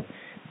thinking of,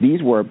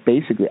 these were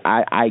basically,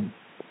 I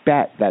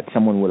bet that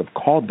someone would have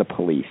called the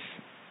police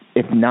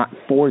if not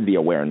for the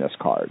awareness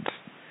cards.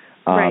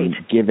 Right.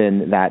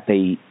 Given that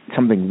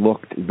something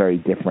looked very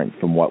different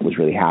from what was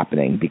really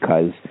happening,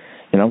 because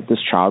this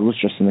child was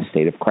just in a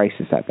state of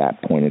crisis at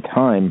that point in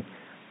time.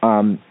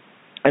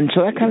 And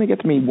so that kind of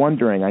gets me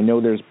wondering. I know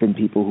there's been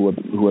people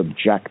who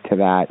object to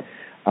that.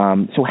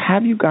 So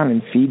have you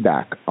gotten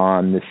feedback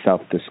on this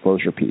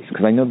self-disclosure piece?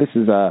 Because I know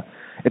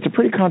it's a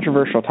pretty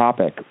controversial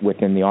topic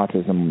within the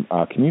autism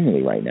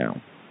community right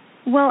now.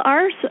 Well,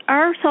 our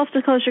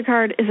self-disclosure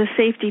card is a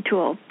safety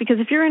tool, because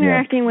if you're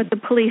interacting with the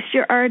police,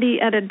 you're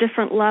already at a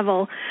different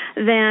level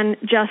than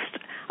just,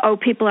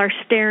 people are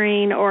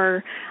staring,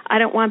 or I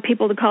don't want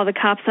people to call the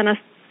cops on us.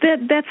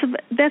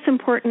 That's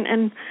important,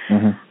 and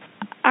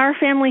our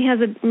family has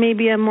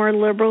maybe a more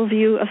liberal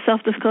view of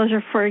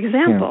self-disclosure. For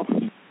example,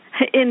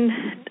 in,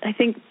 I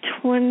think,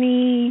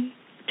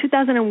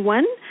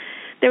 2001,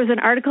 there was an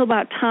article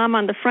about Tom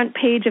on the front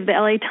page of the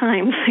LA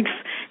Times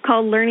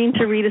called Learning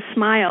to Read a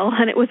Smile,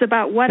 and it was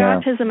about what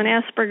autism and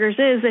Asperger's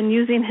is and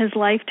using his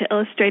life to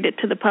illustrate it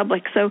to the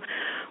public. So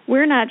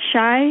we're not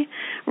shy,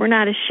 we're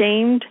not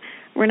ashamed,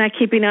 we're not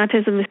keeping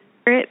autism a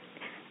secret,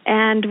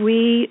 and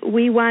we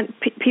want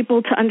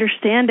people to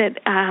understand it.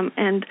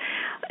 And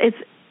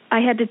I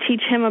had to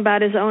teach him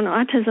about his own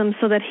autism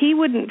so that he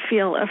wouldn't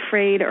feel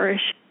afraid or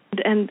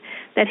ashamed, and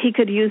that he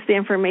could use the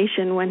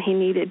information when he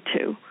needed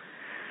to.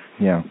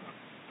 Yeah.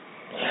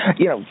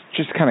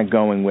 Just kind of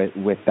going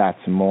with that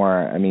some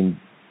more. I mean,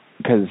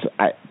 because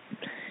I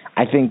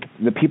think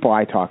the people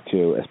I talk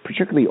to,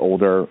 particularly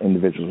older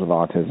individuals with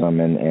autism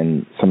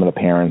and some of the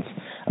parents,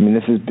 I mean,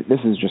 this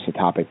is just a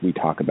topic we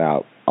talk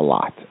about a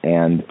lot,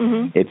 and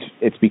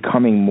it's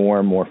becoming more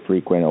and more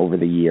frequent over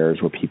the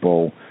years where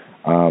people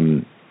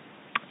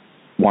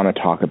want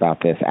to talk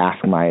about this,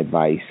 ask my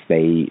advice.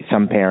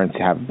 Some parents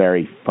have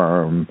very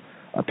firm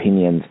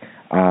opinions.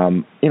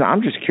 I'm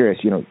just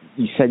curious. You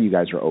said you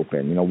guys are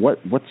open. What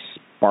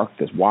sparked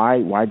this?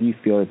 Why do you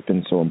feel it's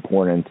been so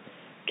important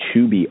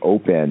to be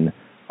open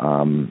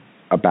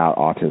about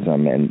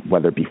autism, and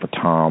whether it be for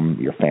Tom,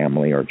 your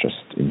family, or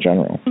just in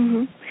general?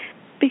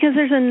 Because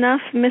there's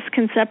enough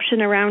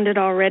misconception around it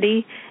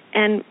already,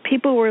 and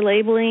people were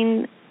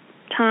labeling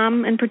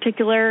Tom in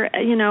particular,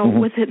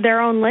 with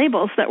their own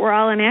labels that were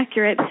all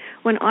inaccurate,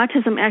 when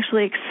autism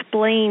actually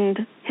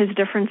explained his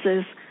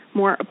differences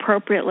more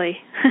appropriately.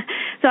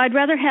 So I'd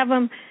rather have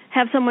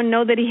someone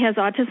know that he has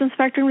autism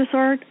spectrum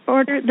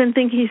disorder than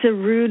think he's a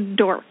rude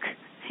dork,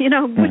 which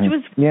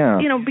was,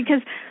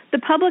 because the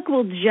public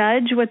will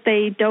judge what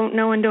they don't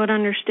know and don't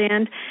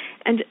understand.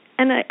 And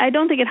I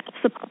don't think it helps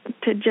the public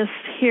to just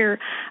hear,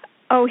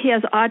 he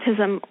has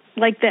autism,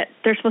 like that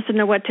they're supposed to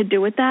know what to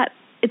do with that.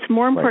 It's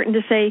more important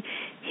to say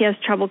he has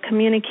trouble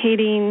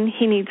communicating,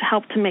 he needs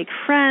help to make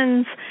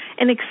friends,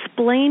 and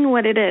explain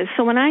what it is.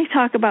 So when I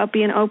talk about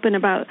being open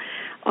about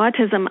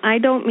autism, I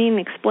don't mean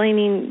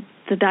explaining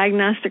the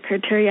diagnostic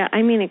criteria.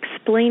 I mean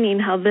explaining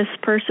how this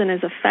person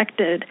is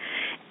affected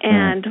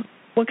and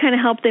what kind of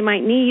help they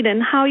might need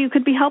and how you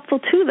could be helpful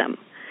to them.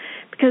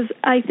 Because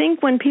I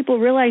think when people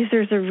realize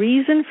there's a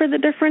reason for the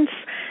difference,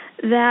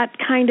 that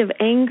kind of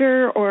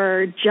anger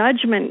or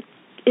judgment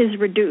is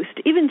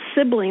reduced. Even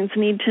siblings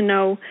need to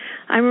know.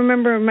 I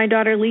remember my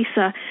daughter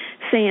Lisa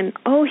saying,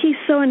 he's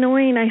so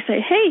annoying. I say,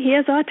 hey, he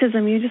has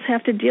autism. You just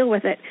have to deal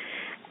with it.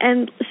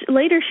 And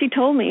later she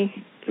told me,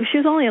 she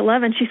was only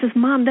 11, she says,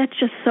 Mom, that's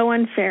just so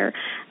unfair.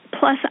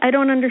 Plus, I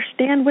don't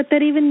understand what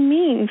that even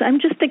means. I'm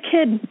just a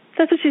kid.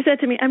 That's what she said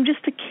to me. I'm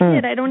just a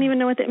kid. I don't even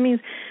know what that means.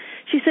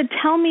 She said,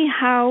 tell me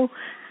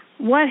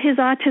what his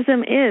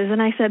autism is.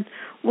 And I said,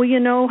 well,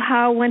 you know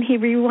how when he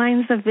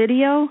rewinds the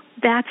video,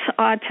 that's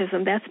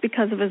autism. That's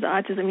because of his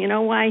autism. You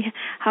know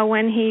how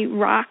when he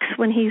rocks,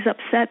 when he's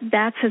upset,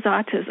 that's his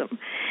autism.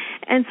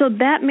 And so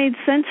that made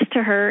sense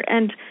to her,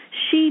 and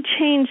she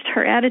changed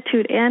her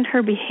attitude and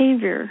her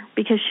behavior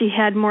because she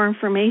had more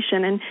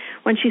information. And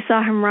when she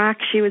saw him rock,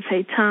 she would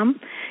say, Tom,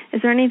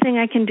 is there anything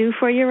I can do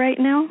for you right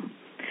now?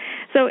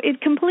 So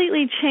it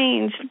completely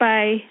changed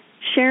by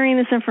sharing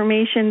this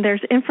information.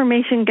 There's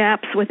information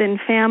gaps within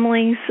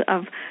families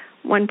of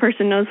one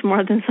person knows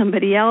more than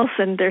somebody else,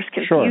 and there's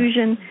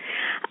confusion.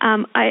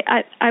 Sure.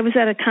 I was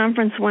at a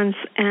conference once,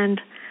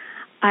 and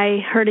I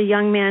heard a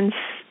young man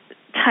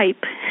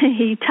type.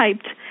 He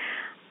typed,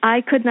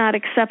 I could not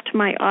accept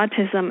my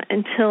autism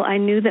until I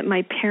knew that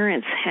my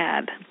parents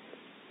had,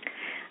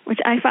 which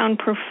I found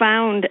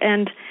profound.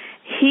 And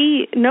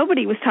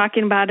nobody was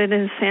talking about it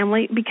in his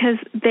family because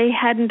they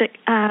hadn't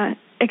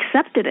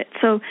accepted it.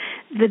 So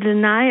the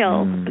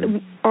denial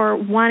or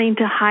wanting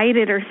to hide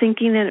it or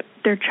thinking that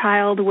their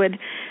child would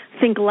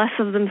think less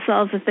of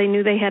themselves if they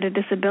knew they had a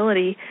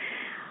disability,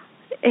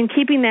 and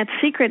keeping that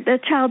secret,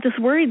 that child just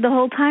worried the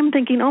whole time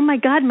thinking, oh my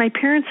God, my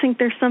parents think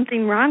there's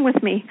something wrong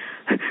with me,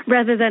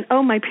 rather than,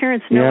 my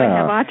parents know I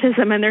have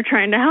autism and they're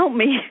trying to help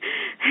me.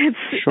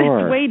 It's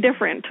way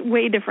different.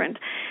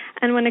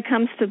 And when it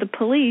comes to the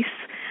police,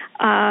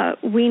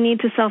 we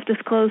need to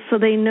self-disclose so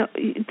they know,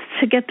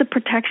 to get the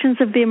protections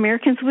of the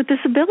Americans with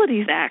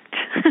Disabilities Act.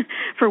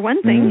 For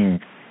one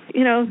thing,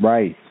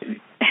 right.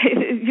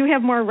 You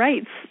have more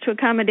rights to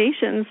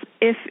accommodations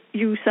if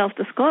you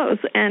self-disclose,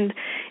 and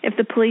if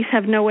the police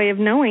have no way of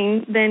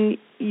knowing, then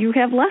you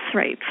have less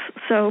rights.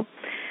 So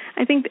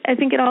I think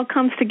it all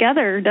comes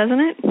together, doesn't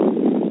it?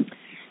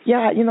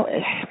 Yeah,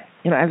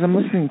 as I'm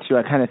listening to you,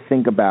 I kind of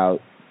think about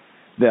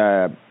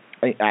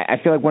I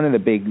feel like one of the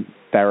big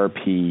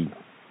therapy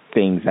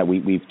things that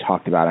we've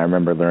talked about, I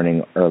remember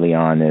learning early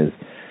on is,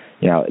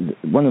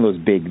 one of those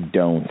big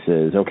don'ts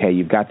is, okay,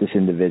 you've got this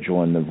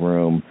individual in the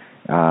room,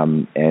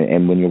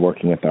 and when you're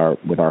working with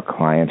our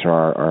clients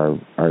or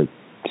our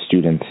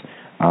students,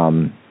 I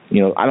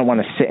don't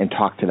want to sit and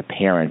talk to the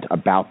parent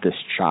about this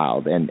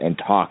child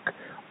and talk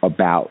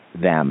about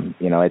them.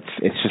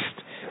 It's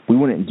just, we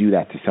wouldn't do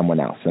that to someone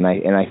else. And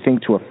I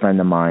think to a friend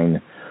of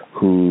mine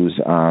whose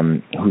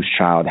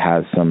child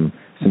has some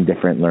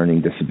different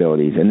learning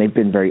disabilities, and they've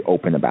been very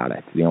open about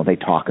it. They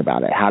talk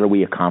about it. How do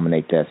we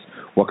accommodate this?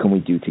 What can we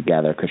do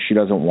together? Because she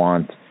doesn't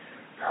want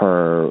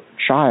her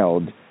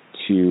child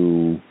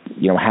to,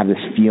 have this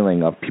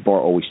feeling of people are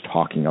always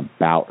talking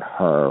about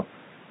her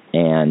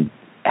and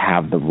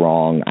have the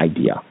wrong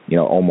idea.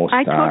 Almost.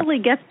 I totally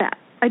get that.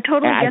 I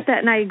totally get that,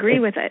 and I agree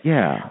with it.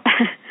 Yeah.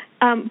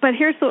 But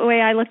here's the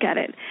way I look at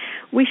it.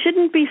 We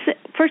shouldn't be,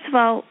 first of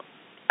all,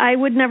 I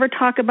would never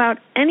talk about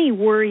any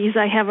worries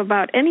I have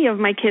about any of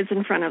my kids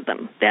in front of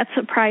them. That's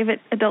a private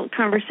adult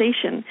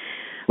conversation.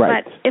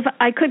 Right. But if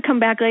I could come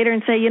back later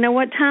and say, you know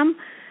what, Tom,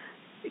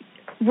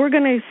 we're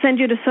going to send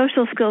you to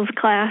social skills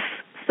class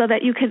so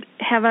that you could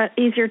have an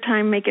easier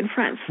time making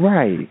friends.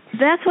 Right.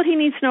 That's what he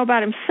needs to know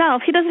about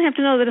himself. He doesn't have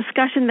to know the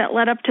discussion that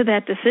led up to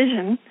that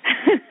decision.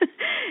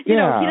 He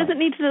doesn't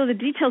need to know the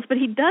details, but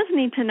he does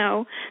need to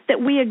know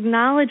that we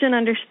acknowledge and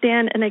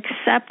understand and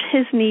accept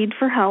his need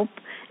for help,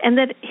 and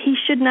that he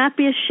should not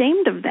be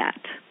ashamed of that.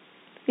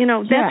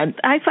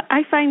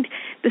 I find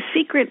the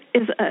secret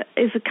is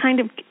a kind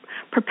of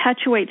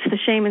perpetuates the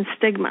shame and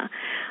stigma.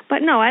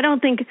 But no, I don't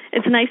think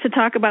it's nice to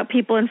talk about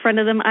people in front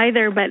of them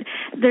either, but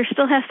there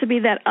still has to be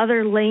that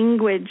other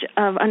language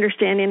of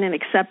understanding and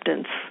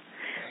acceptance.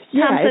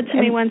 Yeah, Tom said to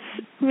me once,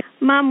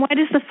 Mom, why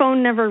does the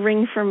phone never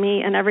ring for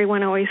me and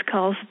everyone always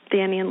calls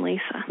Danny and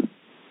Lisa?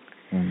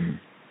 Mm-hmm.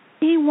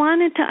 He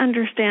wanted to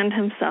understand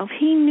himself.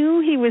 He knew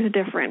he was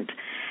different.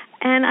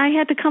 And I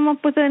had to come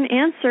up with an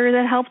answer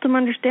that helped him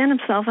understand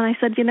himself. And I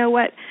said, you know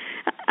what,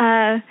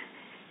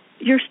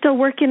 you're still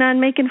working on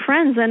making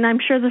friends, and I'm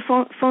sure the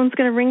phone's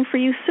going to ring for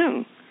you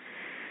soon.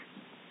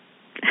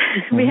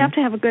 We have to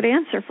have a good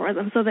answer for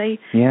them so they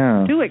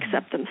do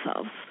accept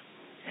themselves.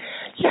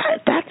 Yeah,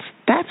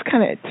 that's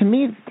kind of, to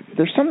me,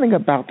 there's something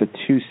about the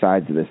two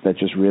sides of this that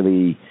just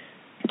really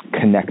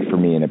connect for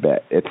me in a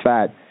bit. It's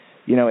that,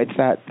 it's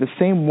that the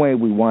same way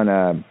we want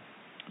to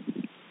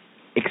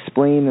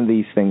explain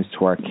these things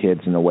to our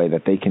kids in a way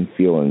that they can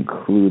feel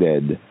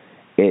included,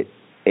 it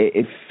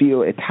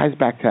ties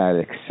back to that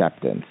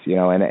acceptance,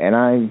 and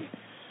I've,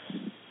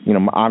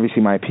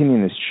 obviously my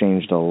opinion has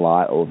changed a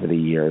lot over the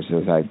years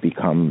as I've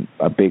become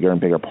a bigger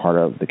and bigger part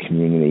of the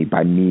community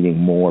by meeting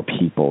more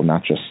people,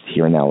 not just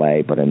here in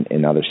LA, but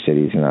in other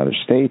cities and other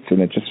states.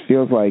 And it just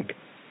feels like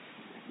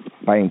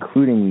by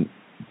including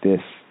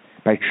this,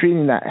 by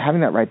treating that,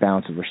 having that right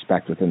balance of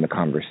respect within the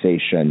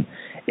conversation,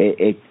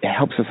 it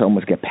helps us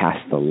almost get past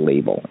the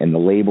label. And the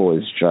label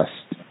is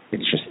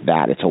it's just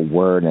that. It's a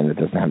word, and it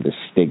doesn't have the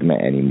stigma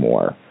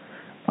anymore.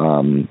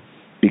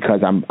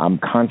 Because I'm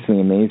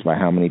constantly amazed by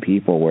how many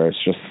people where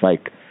it's just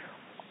like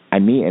I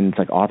meet, and it's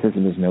like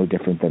autism is no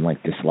different than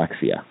like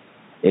dyslexia.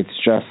 It's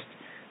just,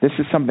 this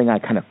is something I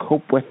kind of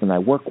cope with and I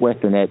work with,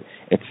 and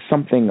it's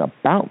something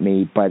about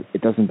me, but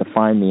it doesn't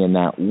define me in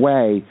that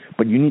way.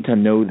 But you need to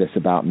know this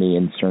about me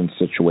in certain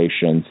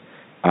situations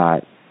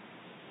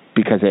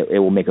because it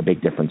will make a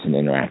big difference in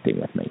interacting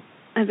with me.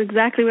 That's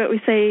exactly what we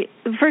say.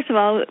 First of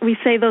all, we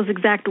say those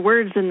exact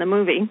words in the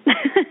movie.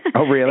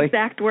 Oh, really?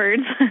 Exact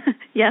words,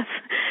 yes.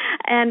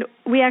 And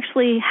we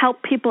actually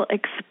help people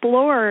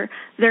explore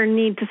their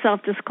need to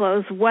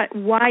self-disclose,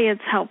 why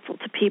it's helpful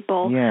to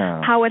people,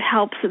 how it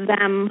helps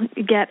them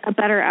get a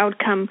better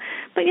outcome.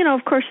 But,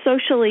 of course,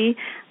 socially,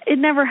 it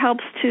never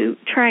helps to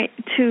try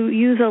to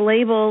use a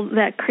label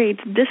that creates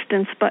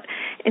distance, but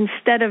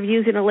instead of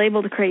using a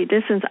label to create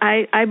distance,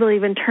 I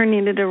believe in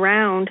turning it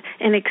around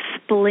and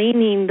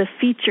explaining the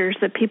features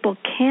that people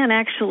can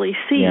actually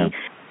see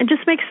and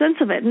just make sense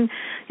of it. And,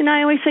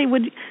 I always say,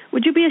 would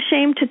you be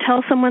ashamed to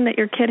tell someone that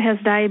your kid has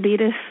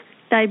diabetes?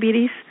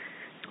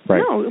 Right.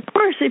 No, of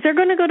course. If they're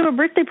going to go to a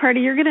birthday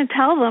party, you're going to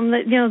tell them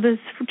that,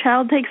 this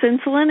child takes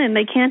insulin and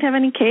they can't have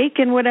any cake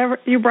and whatever.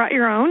 You brought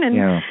your own.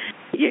 And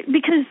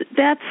because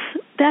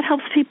that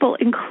helps people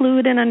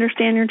include and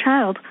understand your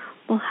child.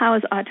 Well, how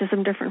is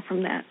autism different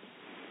from that?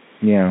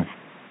 Yeah.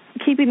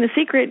 Keeping the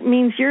secret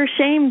means you're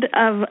ashamed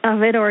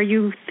of it, or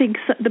you think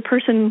the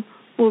person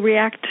will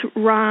react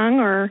wrong,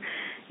 or,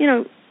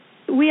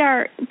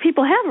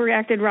 people have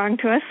reacted wrong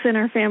to us in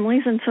our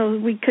families, and so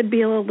we could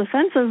be a little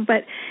defensive,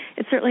 but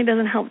it certainly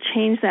doesn't help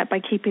change that by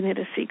keeping it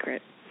a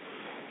secret.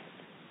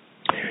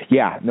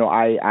 Yeah, no,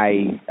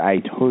 I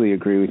totally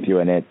agree with you,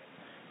 and it,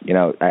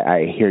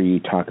 I hear you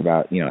talk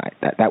about,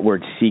 that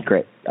word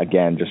secret,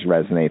 again, just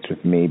resonates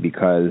with me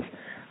because,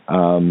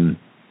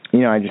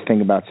 I just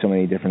think about so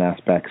many different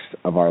aspects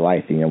of our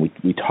life.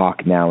 We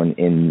talk now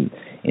in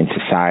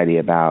society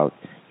about,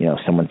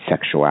 someone's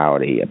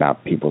sexuality,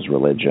 about people's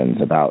religions,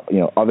 about,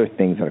 other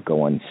things that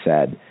go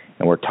unsaid.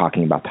 And we're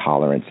talking about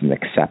tolerance and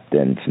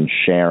acceptance and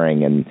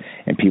sharing and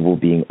people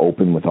being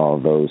open with all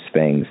of those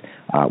things.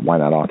 Why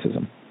not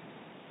autism?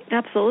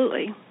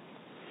 Absolutely.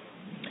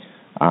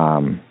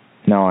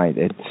 No,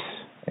 it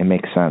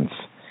makes sense.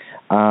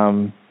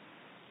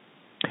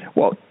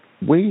 Well,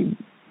 we've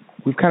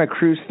kind of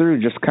cruised through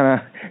just kind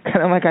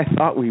of like I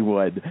thought we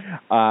would.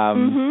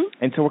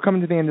 And so we're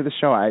coming to the end of the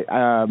show.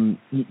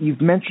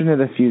 You've mentioned it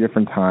a few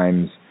different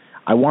times.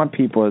 I want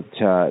people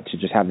to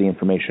just have the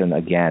information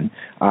again.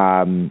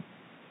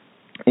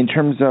 In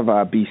terms of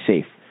Be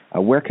Safe,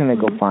 where can they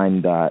go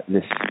find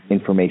this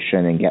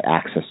information and get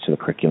access to the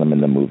curriculum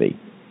in the movie?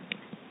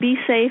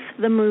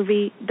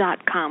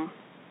 BeSafeTheMovie.com.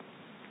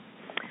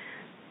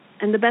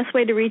 And the best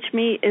way to reach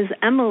me is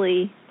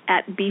Emily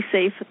at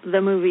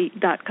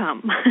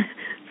BeSafeTheMovie.com.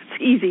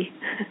 It's easy.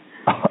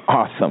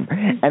 Awesome.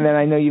 And then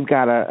I know you've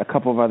got a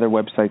couple of other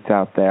websites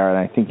out there, and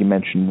I think you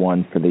mentioned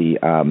one for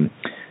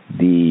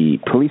the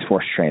police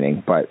force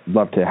training, but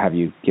love to have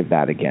you give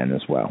that again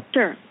as well.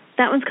 Sure.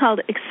 That one's called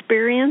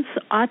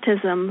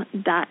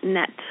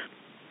experienceautism.net.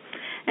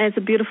 And it's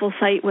a beautiful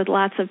site with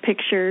lots of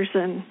pictures,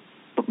 and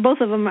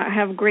both of them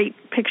have great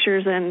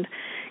pictures, and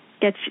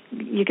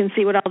you can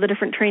see what all the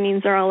different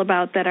trainings are all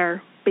about that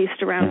are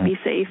based around Be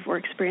Safe or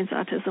Experience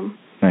Autism.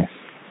 Nice.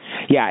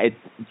 Yeah,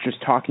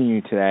 just talking to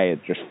you today,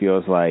 it just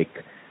feels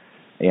like,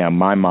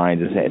 my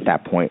mind is at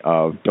that point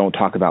of don't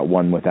talk about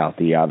one without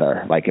the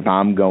other. Like if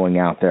I'm going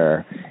out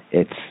there,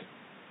 it's,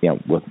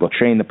 we'll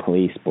train the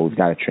police, but we've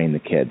got to train the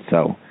kids.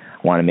 So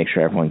I want to make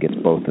sure everyone gets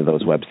both of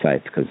those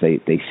websites because they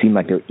seem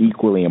like they're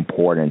equally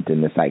important in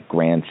this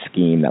grand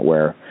scheme that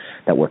we're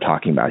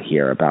talking about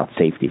here about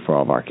safety for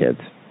all of our kids.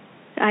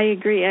 I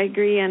agree.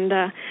 And,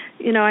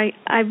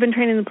 I've been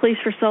training the police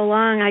for so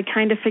long, I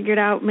kind of figured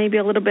out maybe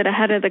a little bit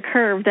ahead of the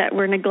curve that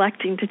we're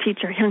neglecting to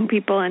teach our young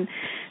people, and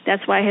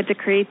that's why I had to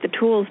create the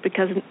tools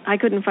because I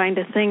couldn't find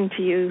a thing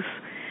to use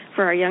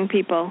for our young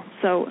people.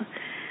 So,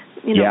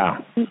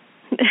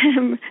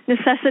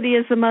 necessity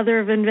is the mother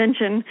of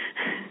invention.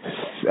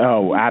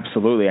 Oh,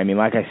 absolutely. I mean,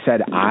 like I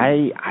said,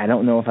 I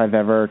don't know if I've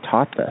ever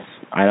taught this.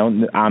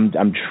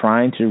 I'm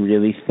trying to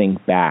really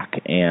think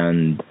back,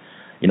 and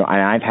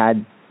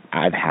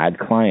I've had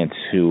clients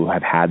who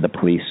have had the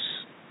police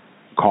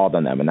called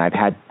on them, and I've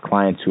had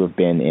clients who have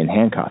been in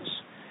handcuffs,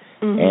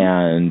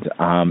 and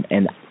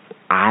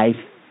I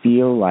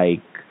feel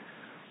like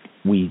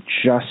we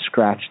just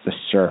scratched the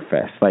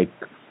surface. Like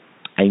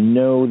I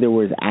know there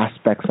was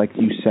aspects, like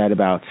you said,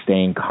 about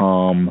staying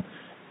calm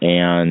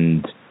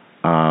and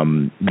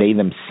they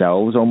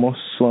themselves almost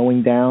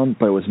slowing down,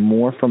 but it was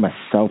more from a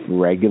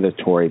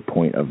self-regulatory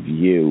point of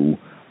view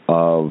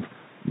of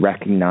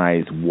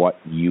recognize what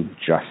you've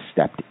just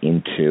stepped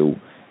into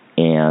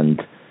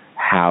and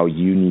how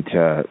you need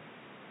to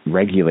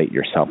regulate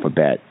yourself a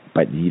bit.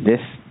 But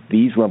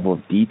these level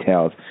of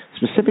details,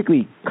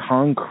 specifically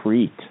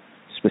concrete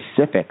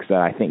specifics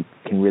that I think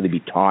can really be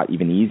taught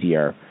even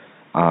easier,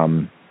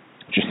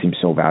 just seems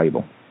so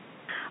valuable.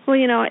 Well,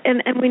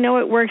 and we know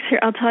it works here.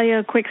 I'll tell you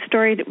a quick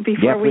story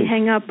before we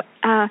hang up.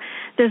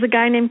 There's a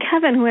guy named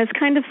Kevin who has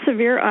kind of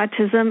severe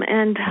autism,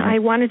 and I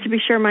wanted to be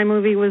sure my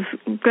movie was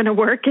going to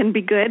work and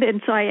be good,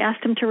 and so I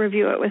asked him to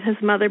review it with his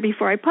mother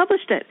before I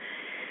published it.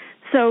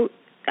 So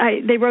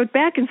they wrote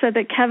back and said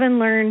that Kevin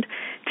learned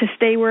to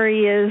stay where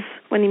he is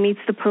when he meets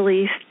the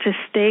police, to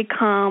stay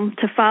calm,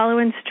 to follow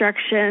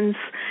instructions.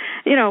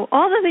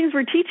 All the things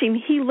we're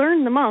teaching, he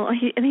learned them all.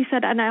 And he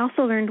said, and I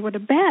also learned what a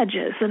badge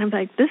is. And I'm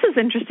like, this is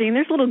interesting.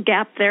 There's a little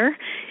gap there.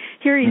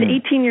 Here he's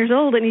 18 years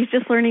old, and he's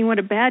just learning what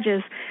a badge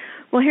is.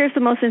 Well, here's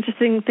the most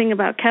interesting thing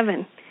about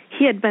Kevin.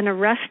 He had been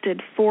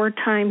arrested 4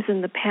 times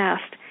in the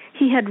past.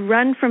 He had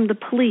run from the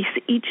police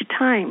each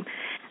time.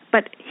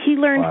 But he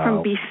learned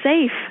from Be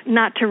Safe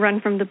not to run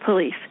from the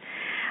police.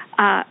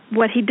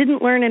 What he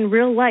didn't learn in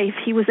real life,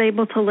 he was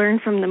able to learn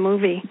from the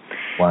movie.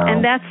 Wow.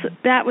 And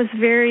that was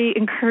very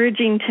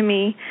encouraging to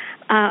me.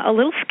 A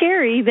little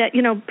scary that,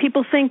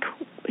 people think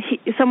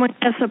someone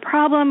has a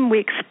problem, we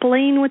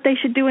explain what they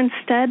should do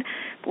instead.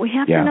 But we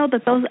have to know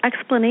that those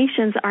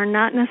explanations are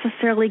not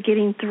necessarily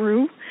getting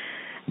through.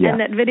 Yeah.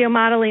 And that video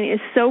modeling is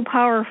so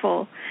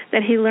powerful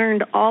that he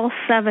learned all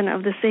 7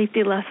 of the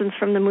safety lessons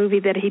from the movie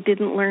that he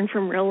didn't learn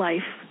from real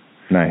life.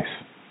 Nice.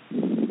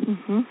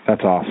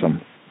 That's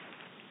awesome.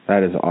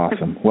 That is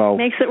awesome. Well,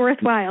 makes it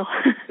worthwhile.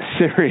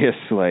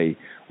 Seriously.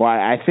 Well,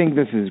 I think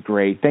this is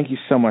great. Thank you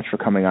so much for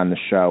coming on the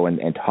show and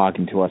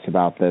talking to us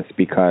about this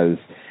because,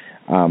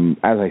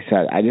 as I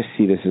said, I just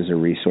see this as a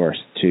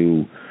resource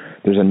to.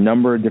 There's a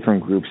number of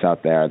different groups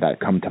out there that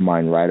come to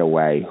mind right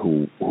away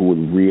who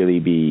would really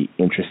be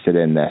interested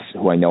in this,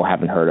 who I know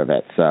haven't heard of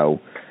it.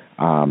 So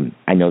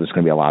I know there's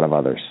going to be a lot of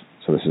others.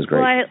 So this is great.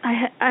 Well,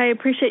 I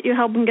appreciate you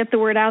helping get the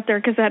word out there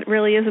because that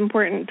really is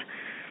important.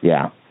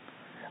 Yeah,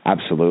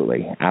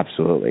 absolutely.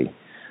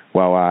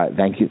 Well,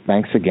 thank you.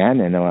 Thanks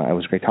again, and it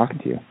was great talking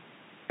to you.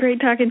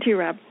 Great talking to you,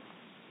 Rob.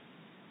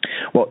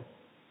 Well,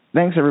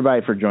 thanks,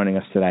 everybody, for joining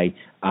us today.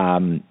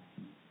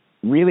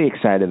 Really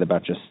excited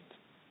about just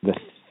the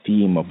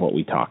theme of what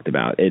we talked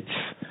about. It's,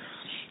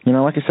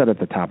 like I said at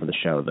the top of the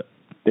show,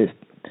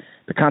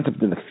 the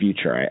concept of the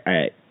future.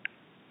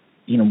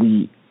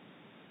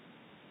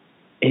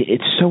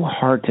 It's so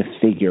hard to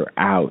figure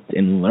out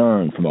and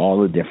learn from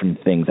all the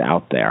different things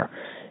out there.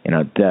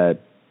 The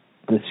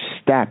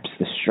steps,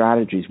 the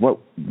strategies,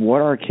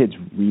 what our kids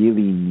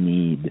really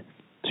need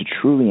to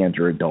truly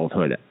enter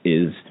adulthood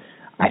is,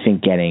 I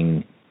think,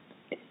 getting,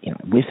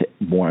 with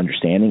more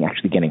understanding,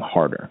 actually getting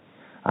harder,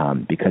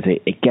 because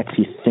it gets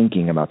you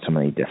thinking about so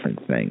many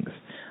different things.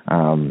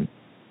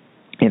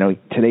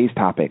 Today's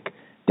topic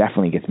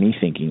definitely gets me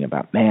thinking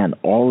about,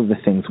 all of the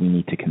things we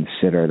need to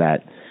consider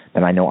that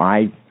I know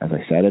as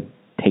I said, have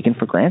taken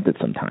for granted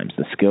sometimes,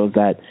 the skills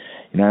that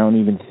I don't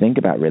even think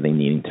about really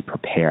needing to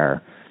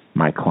prepare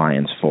my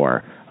clients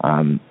for.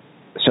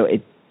 So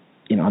it,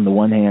 on the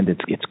one hand,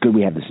 it's good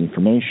we have this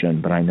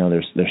information, but I know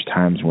there's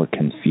times where it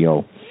can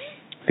feel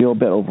a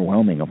bit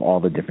overwhelming of all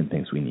the different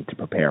things we need to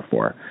prepare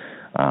for.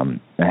 And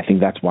I think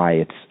that's why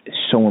it's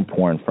so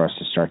important for us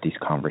to start these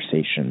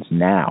conversations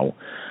now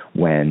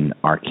when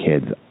our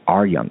kids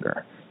are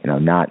younger,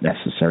 not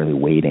necessarily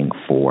waiting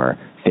for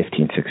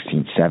 15,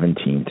 16,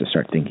 17 to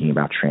start thinking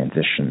about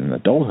transition in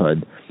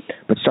adulthood,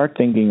 but start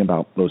thinking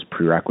about those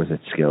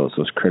prerequisite skills,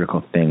 those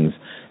critical things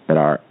that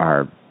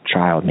our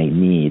child may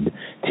need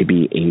to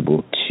be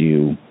able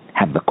to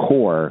have the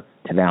core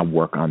to now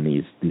work on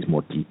these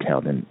more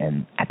detailed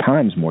and at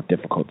times more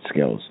difficult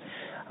skills.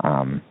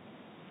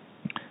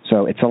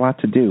 So it's a lot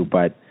to do,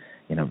 but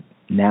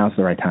now's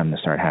the right time to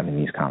start having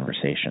these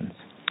conversations.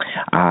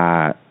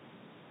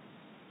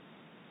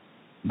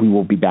 We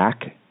will be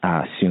back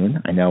soon.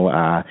 I know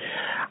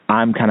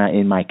I'm kind of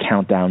in my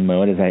countdown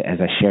mode, as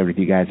I shared with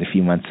you guys a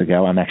few months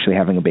ago. I'm actually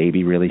having a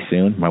baby really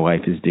soon. My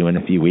wife is due in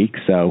a few weeks,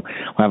 so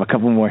we'll have a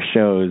couple more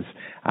shows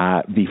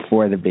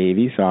before the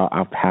baby. So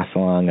I'll pass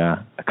along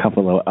a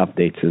couple of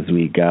updates as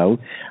we go.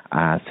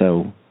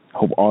 So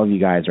hope all of you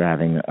guys are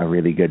having a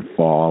really good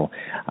fall,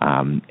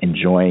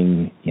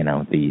 enjoying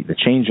the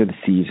change of the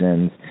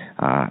seasons,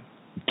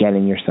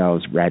 getting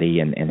yourselves ready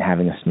and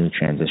having a smooth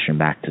transition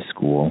back to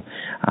school.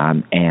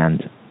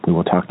 And we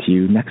will talk to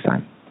you next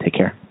time. Take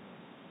care.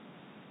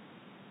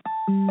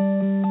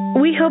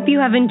 We hope you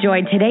have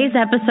enjoyed today's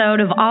episode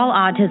of All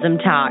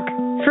Autism Talk.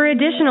 For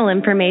additional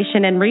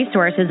information and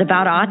resources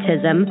about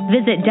autism,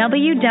 visit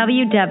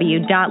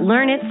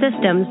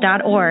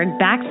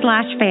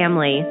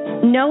www.learnitsystems.org/family.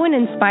 Know an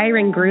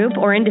inspiring group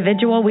or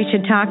individual we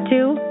should talk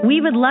to?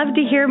 We would love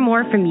to hear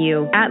more from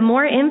you at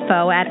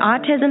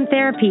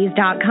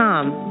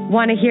moreinfo@autismtherapies.com.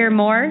 Want to hear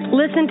more?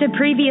 Listen to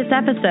previous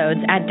episodes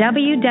at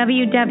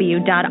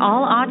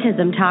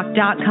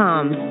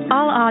www.allautismtalk.com.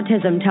 All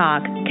Autism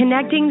Talk,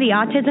 connecting the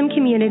autism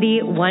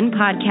community one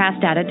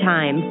podcast at a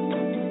time.